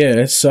 Yeah,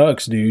 it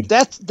sucks, dude.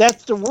 That's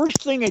the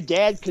worst thing a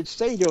dad could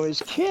say to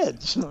his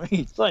kids.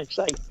 It's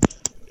like,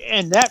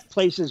 and that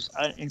places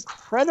an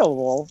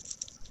incredible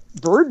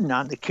burden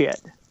on the kid.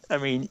 I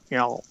mean,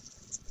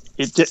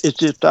 it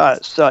just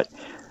does. So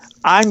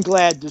I'm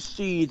glad to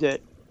see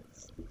that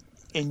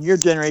in your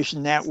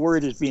generation, that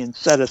word is being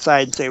set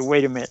aside and say,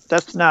 wait a minute,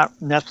 that's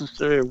not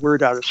necessarily a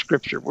word out of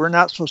Scripture. We're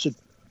not supposed to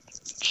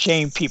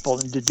shame people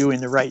into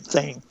doing the right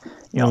thing,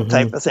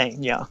 type of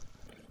thing. Yeah.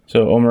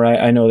 So, Omer,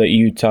 I know that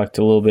you talked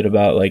a little bit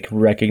about like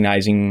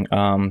recognizing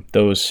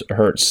those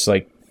hurts,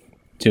 like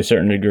to a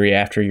certain degree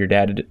after your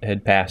dad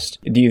had passed.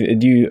 Do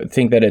you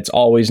think that it's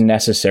always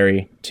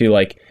necessary to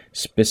like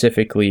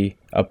specifically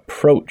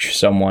approach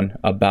someone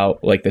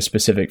about like the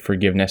specific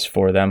forgiveness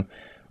for them,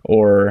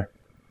 or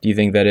do you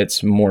think that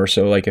it's more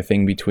so like a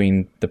thing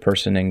between the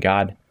person and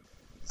God?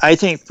 I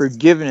think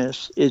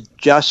forgiveness is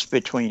just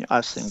between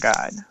us and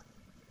God,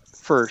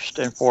 first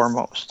and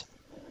foremost.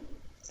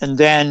 And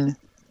then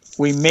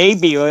we may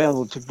be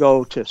able to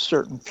go to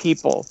certain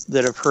people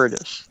that have hurt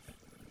us.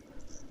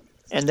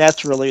 And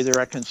that's really the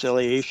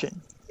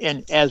reconciliation.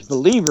 And as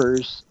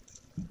believers,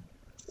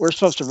 we're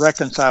supposed to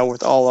reconcile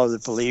with all other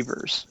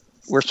believers.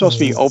 We're supposed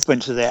to be open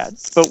to that,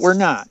 but we're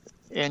not.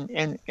 And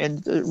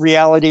the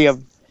reality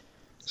of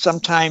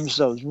sometimes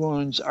those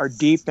wounds are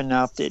deep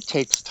enough that it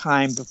takes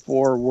time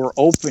before we're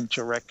open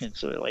to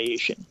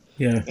reconciliation.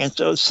 Yeah. And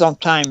so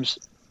sometimes,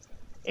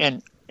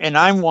 and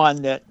I'm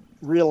one that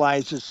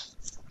realizes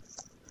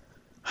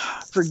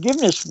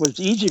forgiveness was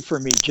easy for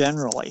me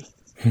generally.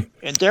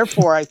 And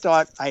therefore I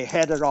thought I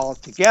had it all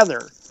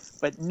together.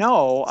 But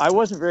no, I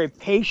wasn't very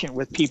patient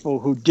with people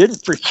who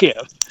didn't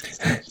forgive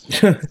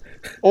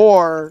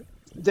or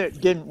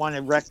that didn't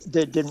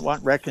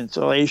want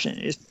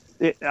reconciliation.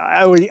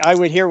 I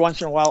would hear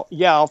once in a while,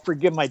 yeah, I'll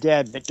forgive my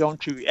dad, but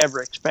don't you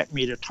ever expect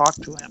me to talk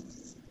to him.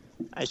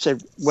 I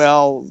said,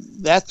 well,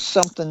 that's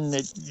something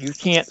that you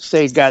can't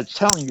say God's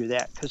telling you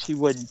that, because he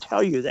wouldn't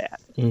tell you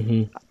that.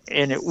 Mm-hmm.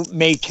 And it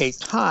may take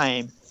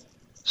time.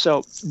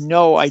 So,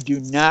 no, I do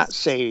not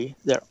say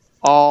that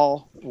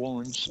all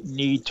wounds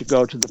need to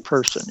go to the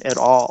person at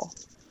all,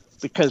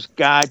 because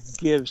God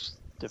gives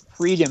the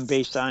freedom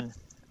based on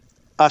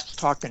us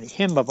talking to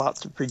him about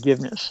the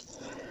forgiveness.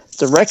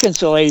 The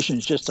reconciliation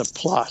is just a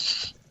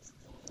plus.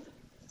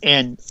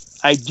 And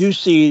I do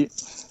see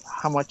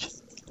how much,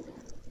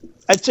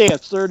 I'd say a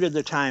third of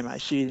the time I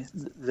see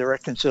the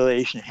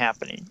reconciliation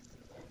happening.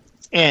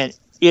 And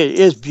it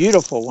is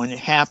beautiful when it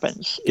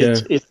happens. Yeah.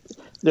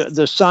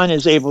 The son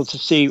is able to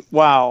see,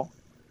 wow,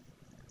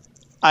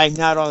 I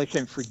not only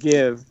can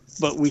forgive,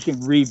 but we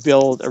can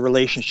rebuild a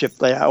relationship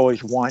that I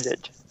always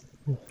wanted.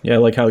 Yeah,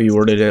 like how you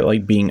worded it,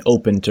 like being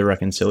open to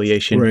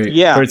reconciliation. Right.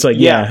 Yeah. Where it's like,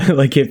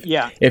 like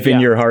if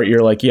in your heart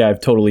you're like, yeah, I've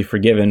totally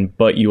forgiven,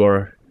 but you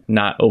are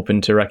not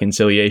open to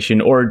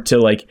reconciliation or to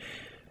like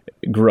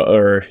grow,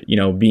 or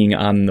being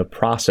on the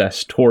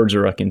process towards a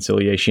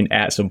reconciliation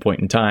at some point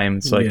in time.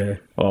 It's like,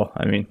 well,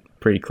 I mean,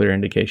 pretty clear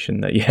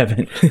indication that you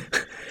haven't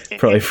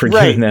probably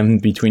forgiven them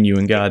between you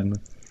and God.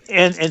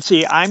 And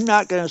see, I'm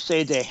not going to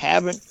say they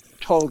haven't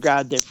told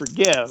God they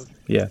forgive.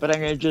 Yeah. But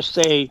I'm going to just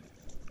say,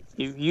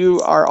 if you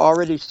are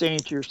already saying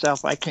to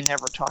yourself, I can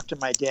never talk to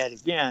my dad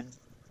again,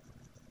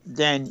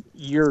 then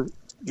you're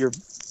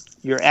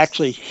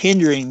actually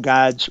hindering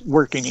God's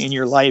working in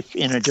your life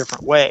in a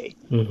different way.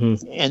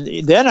 Mm-hmm.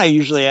 And then I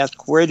usually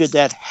ask, where did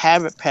that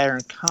habit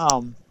pattern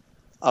come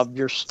of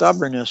your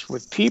stubbornness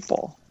with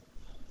people?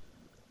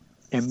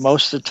 And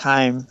most of the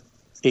time,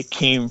 it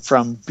came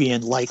from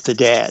being like the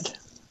dad.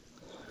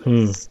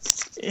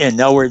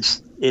 In other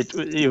words,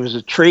 it was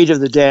a trait of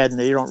the dad, and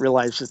they don't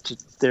realize that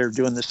they're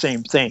doing the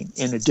same thing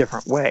in a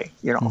different way.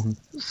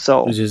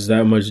 So it's just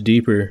that much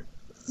deeper.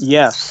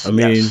 Yes. I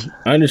mean,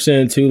 I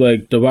understand too.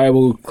 Like the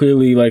Bible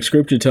clearly, like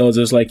Scripture tells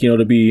us, like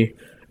to be,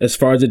 as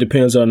far as it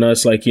depends on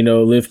us, like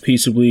live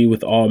peaceably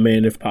with all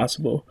men if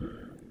possible.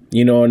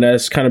 And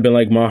that's kind of been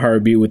like my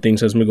heartbeat with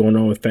things that's been going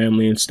on with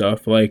family and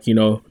stuff. Like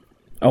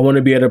I want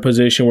to be at a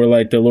position where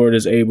like the Lord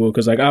is able,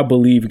 because like I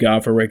believe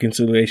God for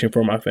reconciliation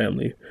for my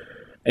family.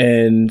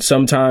 And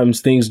sometimes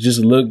things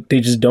just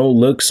don't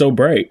look so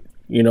bright.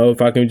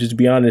 If I can just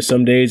be honest,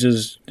 some days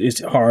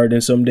it's hard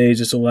and some days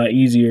it's a lot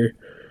easier.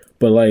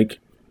 But like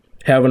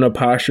having a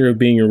posture of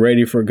being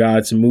ready for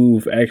God to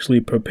move actually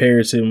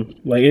prepares him.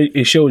 Like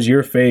it shows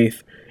your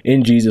faith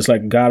in Jesus.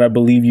 Like, God, I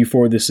believe you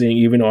for this thing,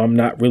 even though I'm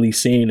not really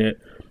seeing it.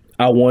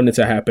 I want it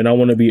to happen. I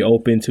want to be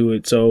open to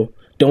it. So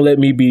don't let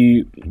me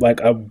be like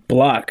a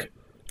block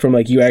from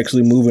like you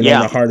actually moving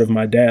on the heart of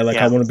my dad. Like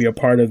I want to be a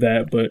part of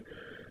that. But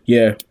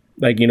yeah.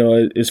 Like,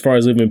 as far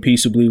as living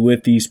peaceably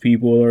with these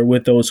people or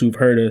with those who've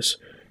hurt us,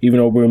 even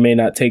though we may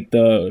not take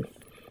the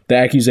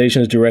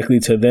accusations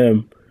directly to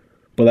them,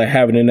 but like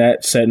having in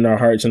that set in our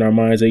hearts and our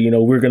minds that,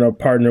 we're going to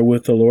partner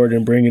with the Lord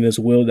in bringing his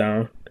will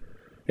down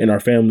in our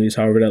families,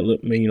 however that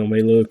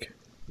may look.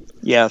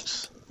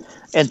 Yes.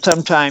 And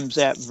sometimes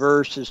that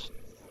verse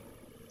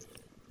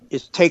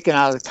is taken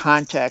out of the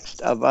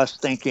context of us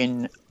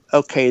thinking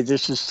okay,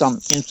 this is some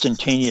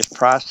instantaneous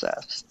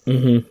process.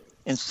 Mm-hmm.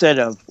 Instead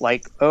of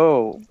like,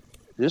 oh,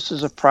 this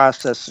is a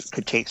process that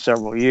could take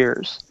several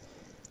years.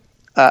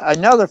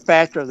 Another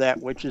factor of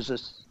that, which is a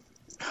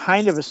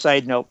kind of a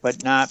side note,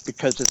 but not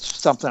because it's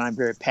something I'm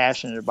very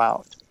passionate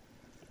about.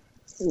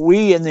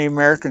 We in the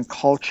American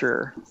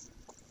culture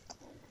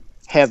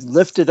have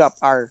lifted up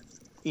our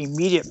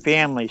immediate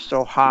family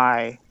so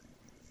high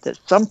that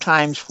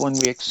sometimes when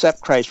we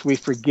accept Christ, we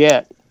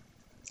forget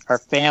our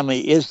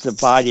family is the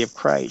body of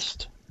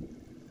Christ.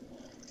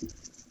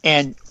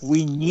 And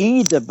we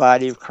need the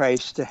body of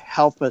Christ to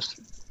help us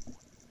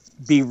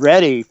be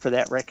ready for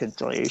that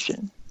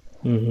reconciliation.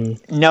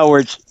 Mm-hmm. In other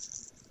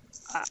words,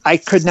 I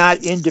could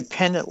not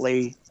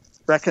independently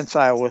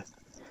reconcile with,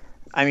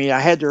 I mean, I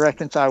had to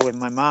reconcile with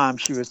my mom.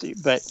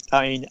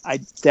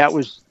 That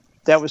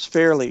was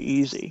fairly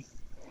easy,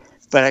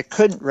 but I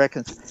couldn't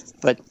reconcile.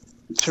 But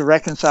to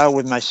reconcile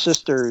with my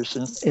sisters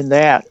and in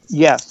that,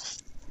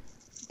 yes,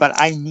 but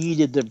I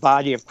needed the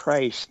body of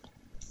Christ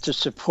to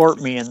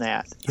support me in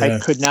that. Yeah. I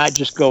could not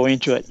just go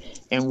into it.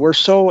 And we're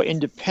so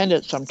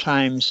independent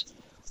sometimes.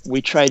 We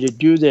try to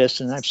do this,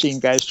 and I've seen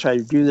guys try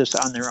to do this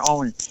on their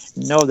own.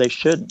 No, they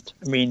shouldn't.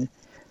 I mean,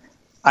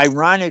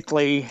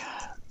 ironically,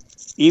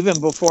 even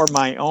before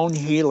my own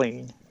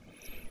healing,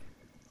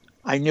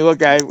 I knew a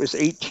guy that was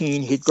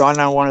 18. He'd gone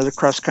on one of the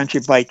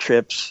cross-country bike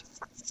trips,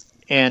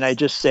 and I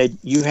just said,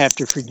 you have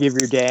to forgive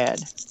your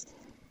dad.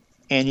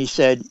 And he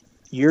said,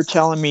 you're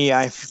telling me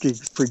I have to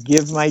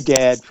forgive my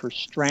dad for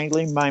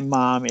strangling my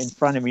mom in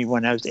front of me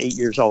when I was 8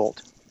 years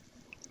old.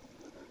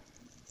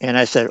 And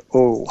I said,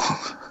 oh,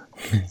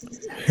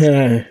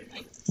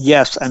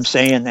 yes, I'm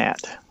saying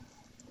that.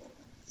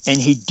 And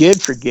he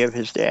did forgive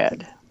his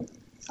dad.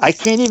 I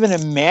can't even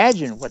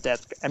imagine what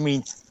that's, I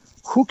mean,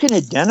 who can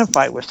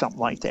identify with something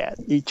like that?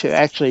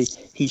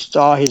 He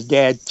saw his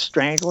dad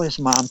strangle his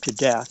mom to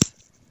death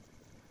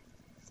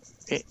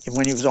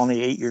when he was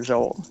only 8 years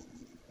old.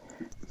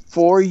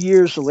 4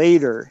 years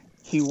later,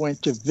 he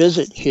went to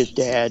visit his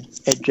dad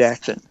at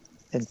Jackson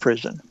in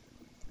prison.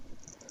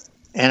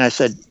 And I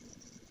said,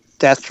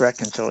 that's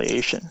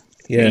reconciliation.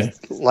 Yeah.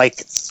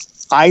 Like,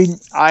 I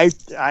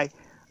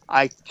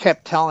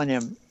kept telling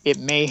him it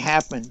may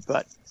happen,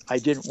 but I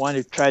didn't want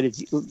to try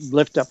to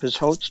lift up his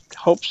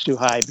hopes too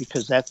high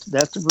because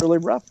that's a really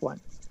rough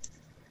one.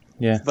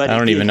 Yeah, but I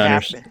don't even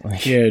understand.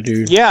 Yeah,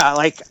 dude. Yeah,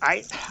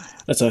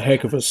 that's a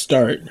heck of a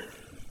start.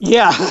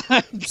 Yeah.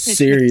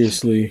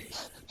 Seriously.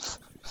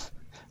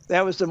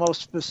 That was the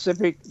most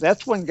specific.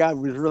 That's when God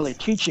was really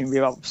teaching me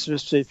about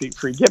specific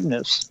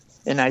forgiveness,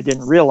 and I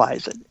didn't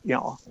realize it,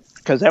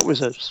 because that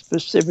was a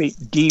specific,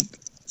 deep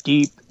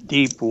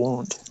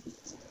wound.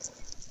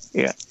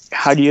 Yeah.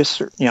 How do you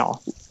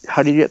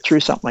get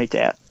through something like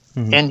that?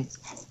 Mm-hmm. And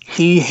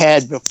he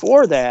had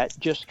before that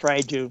just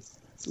tried to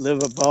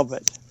live above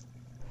it.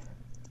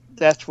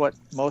 That's what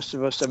most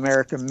of us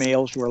American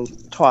males were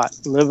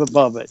taught: live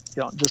above it.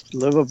 Just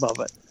live above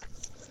it.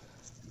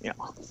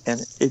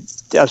 And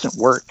it doesn't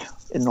work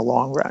in the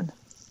long run.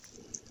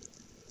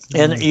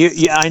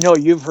 Mm-hmm. And I know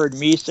you've heard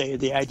me say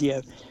the idea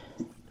of,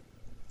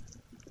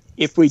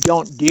 if we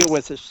don't deal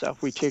with this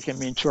stuff, we take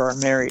him into our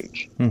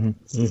marriage.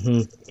 Mm-hmm.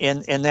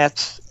 Mm-hmm. And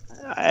that's,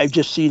 I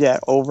just see that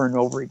over and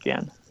over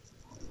again,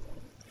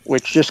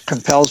 which just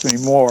compels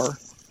me more.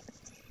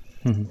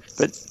 Mm-hmm.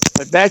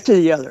 But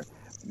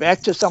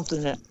back to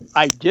something that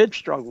I did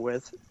struggle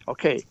with.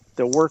 Okay,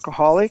 the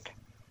workaholic.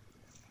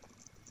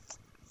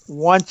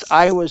 Once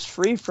I was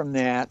free from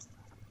that,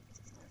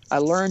 I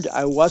learned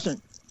I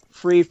wasn't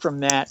free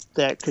from that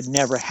could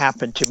never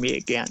happen to me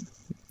again.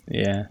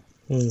 Yeah.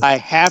 I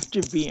have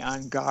to be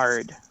on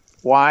guard.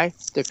 Why?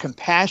 The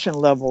compassion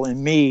level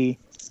in me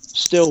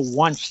still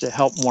wants to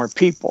help more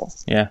people.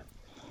 Yeah.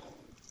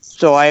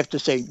 So I have to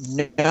say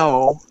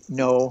no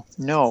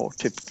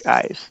to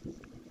guys.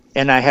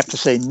 And I have to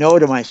say no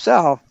to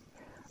myself.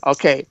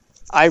 Okay,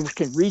 I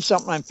can read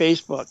something on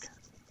Facebook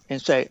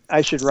and say,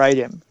 I should write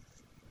him.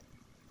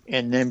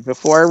 And then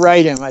before I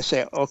write him, I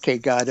say, okay,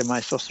 God, am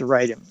I supposed to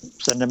write him?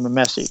 Send him a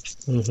message.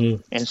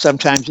 Mm-hmm. And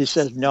sometimes he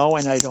says no,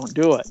 and I don't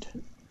do it.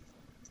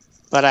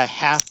 But I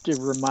have to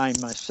remind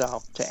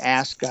myself to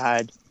ask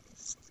God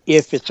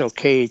if it's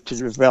okay to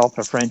develop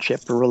a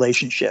friendship, a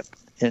relationship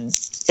in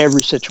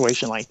every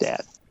situation like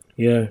that.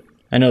 Yeah.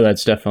 I know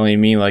that's definitely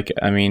me. Like,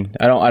 I mean,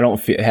 I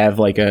don't have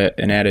like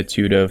an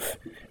attitude of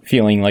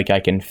feeling like I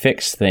can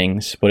fix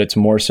things, but it's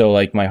more so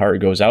like my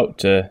heart goes out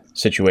to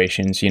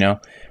situations,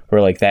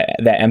 where like that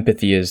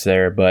empathy is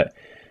there. But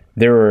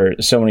there were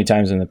so many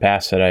times in the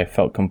past that I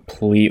felt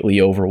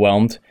completely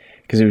overwhelmed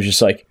because it was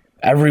just like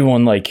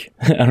everyone, like,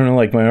 I don't know,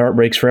 like my heart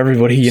breaks for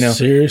everybody,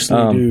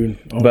 Seriously, dude.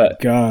 Oh but my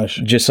gosh.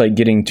 Just like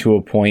getting to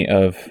a point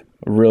of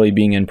really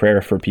being in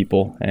prayer for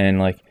people and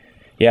like,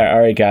 yeah, all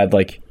right, God,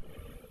 like,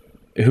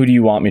 who do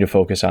you want me to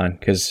focus on?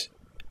 Because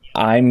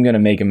I'm going to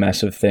make a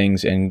mess of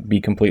things and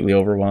be completely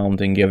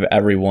overwhelmed and give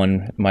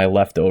everyone my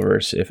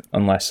leftovers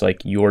unless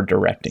like you're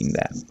directing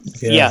that.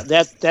 Yeah,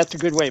 that's a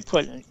good way of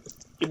putting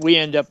it. We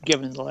end up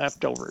giving the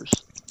leftovers.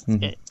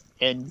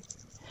 Mm-hmm.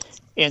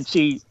 And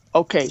see,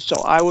 okay, so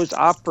I was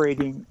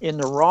operating in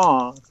the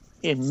wrong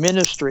in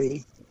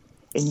ministry,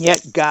 and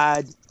yet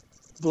God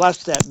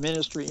blessed that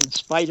ministry in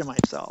spite of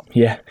myself.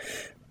 Yeah.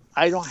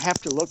 I don't have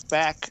to look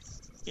back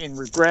in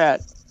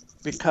regret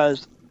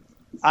because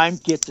I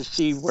get to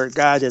see where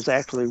God has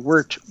actually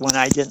worked when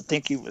I didn't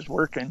think he was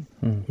working,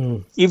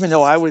 even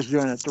though I was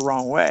doing it the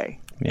wrong way.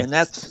 Yeah. And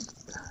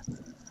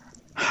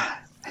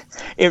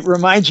it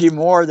reminds you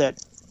more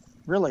that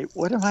really,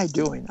 what am I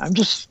doing? I'm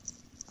just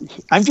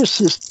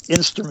his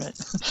instrument.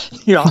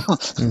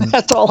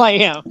 That's all I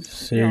am.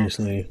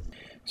 Seriously.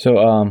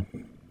 So,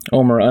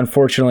 Omer,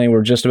 unfortunately,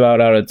 we're just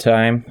about out of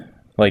time,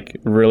 like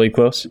really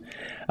close.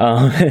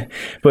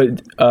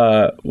 But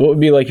what would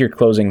be like your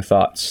closing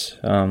thoughts?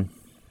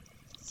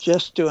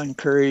 Just to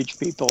encourage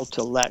people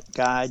to let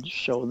God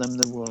show them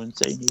the wounds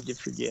they need to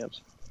forgive.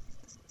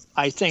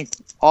 I think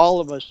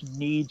all of us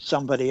need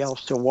somebody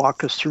else to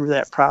walk us through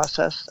that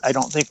process. I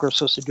don't think we're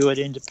supposed to do it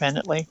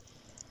independently,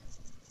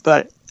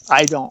 but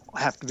I don't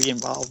have to be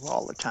involved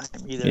all the time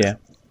either. Yeah.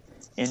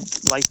 And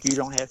like you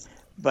don't have,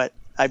 but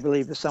I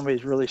believe if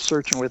somebody's really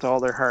searching with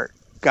all their heart,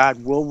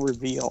 God will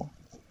reveal,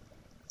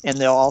 and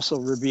they'll also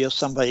reveal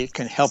somebody who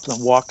can help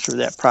them walk through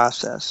that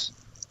process.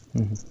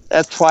 Mm-hmm.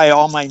 That's why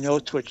all my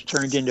notes, which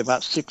turned into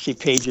about 60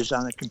 pages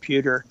on the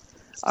computer,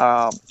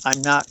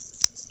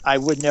 I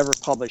would never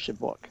publish a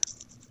book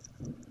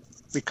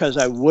because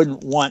I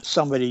wouldn't want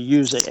somebody to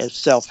use it as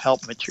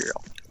self-help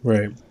material.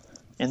 Right.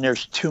 And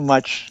there's too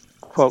much,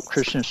 quote,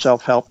 Christian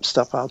self-help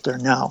stuff out there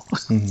now.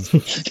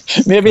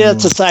 Mm-hmm. Maybe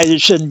that's a side that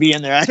shouldn't be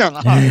in there. I don't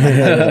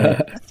know.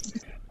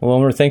 Well,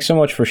 Omer, thanks so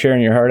much for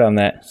sharing your heart on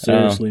that.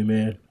 Seriously,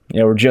 man.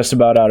 Yeah, we're just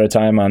about out of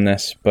time on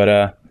this,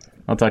 but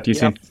I'll talk to you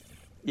soon.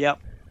 Yep.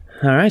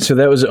 All right, so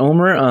that was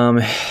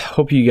Omer.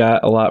 Hope you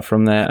got a lot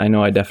from that. I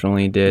know I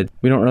definitely did.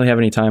 We don't really have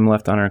any time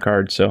left on our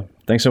card, so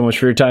thanks so much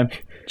for your time.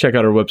 Check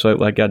out our website,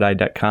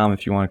 letgoddied.com,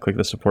 if you want to click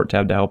the support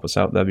tab to help us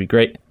out. That'd be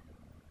great.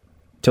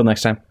 Till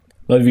next time.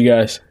 Love you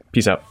guys.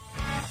 Peace out.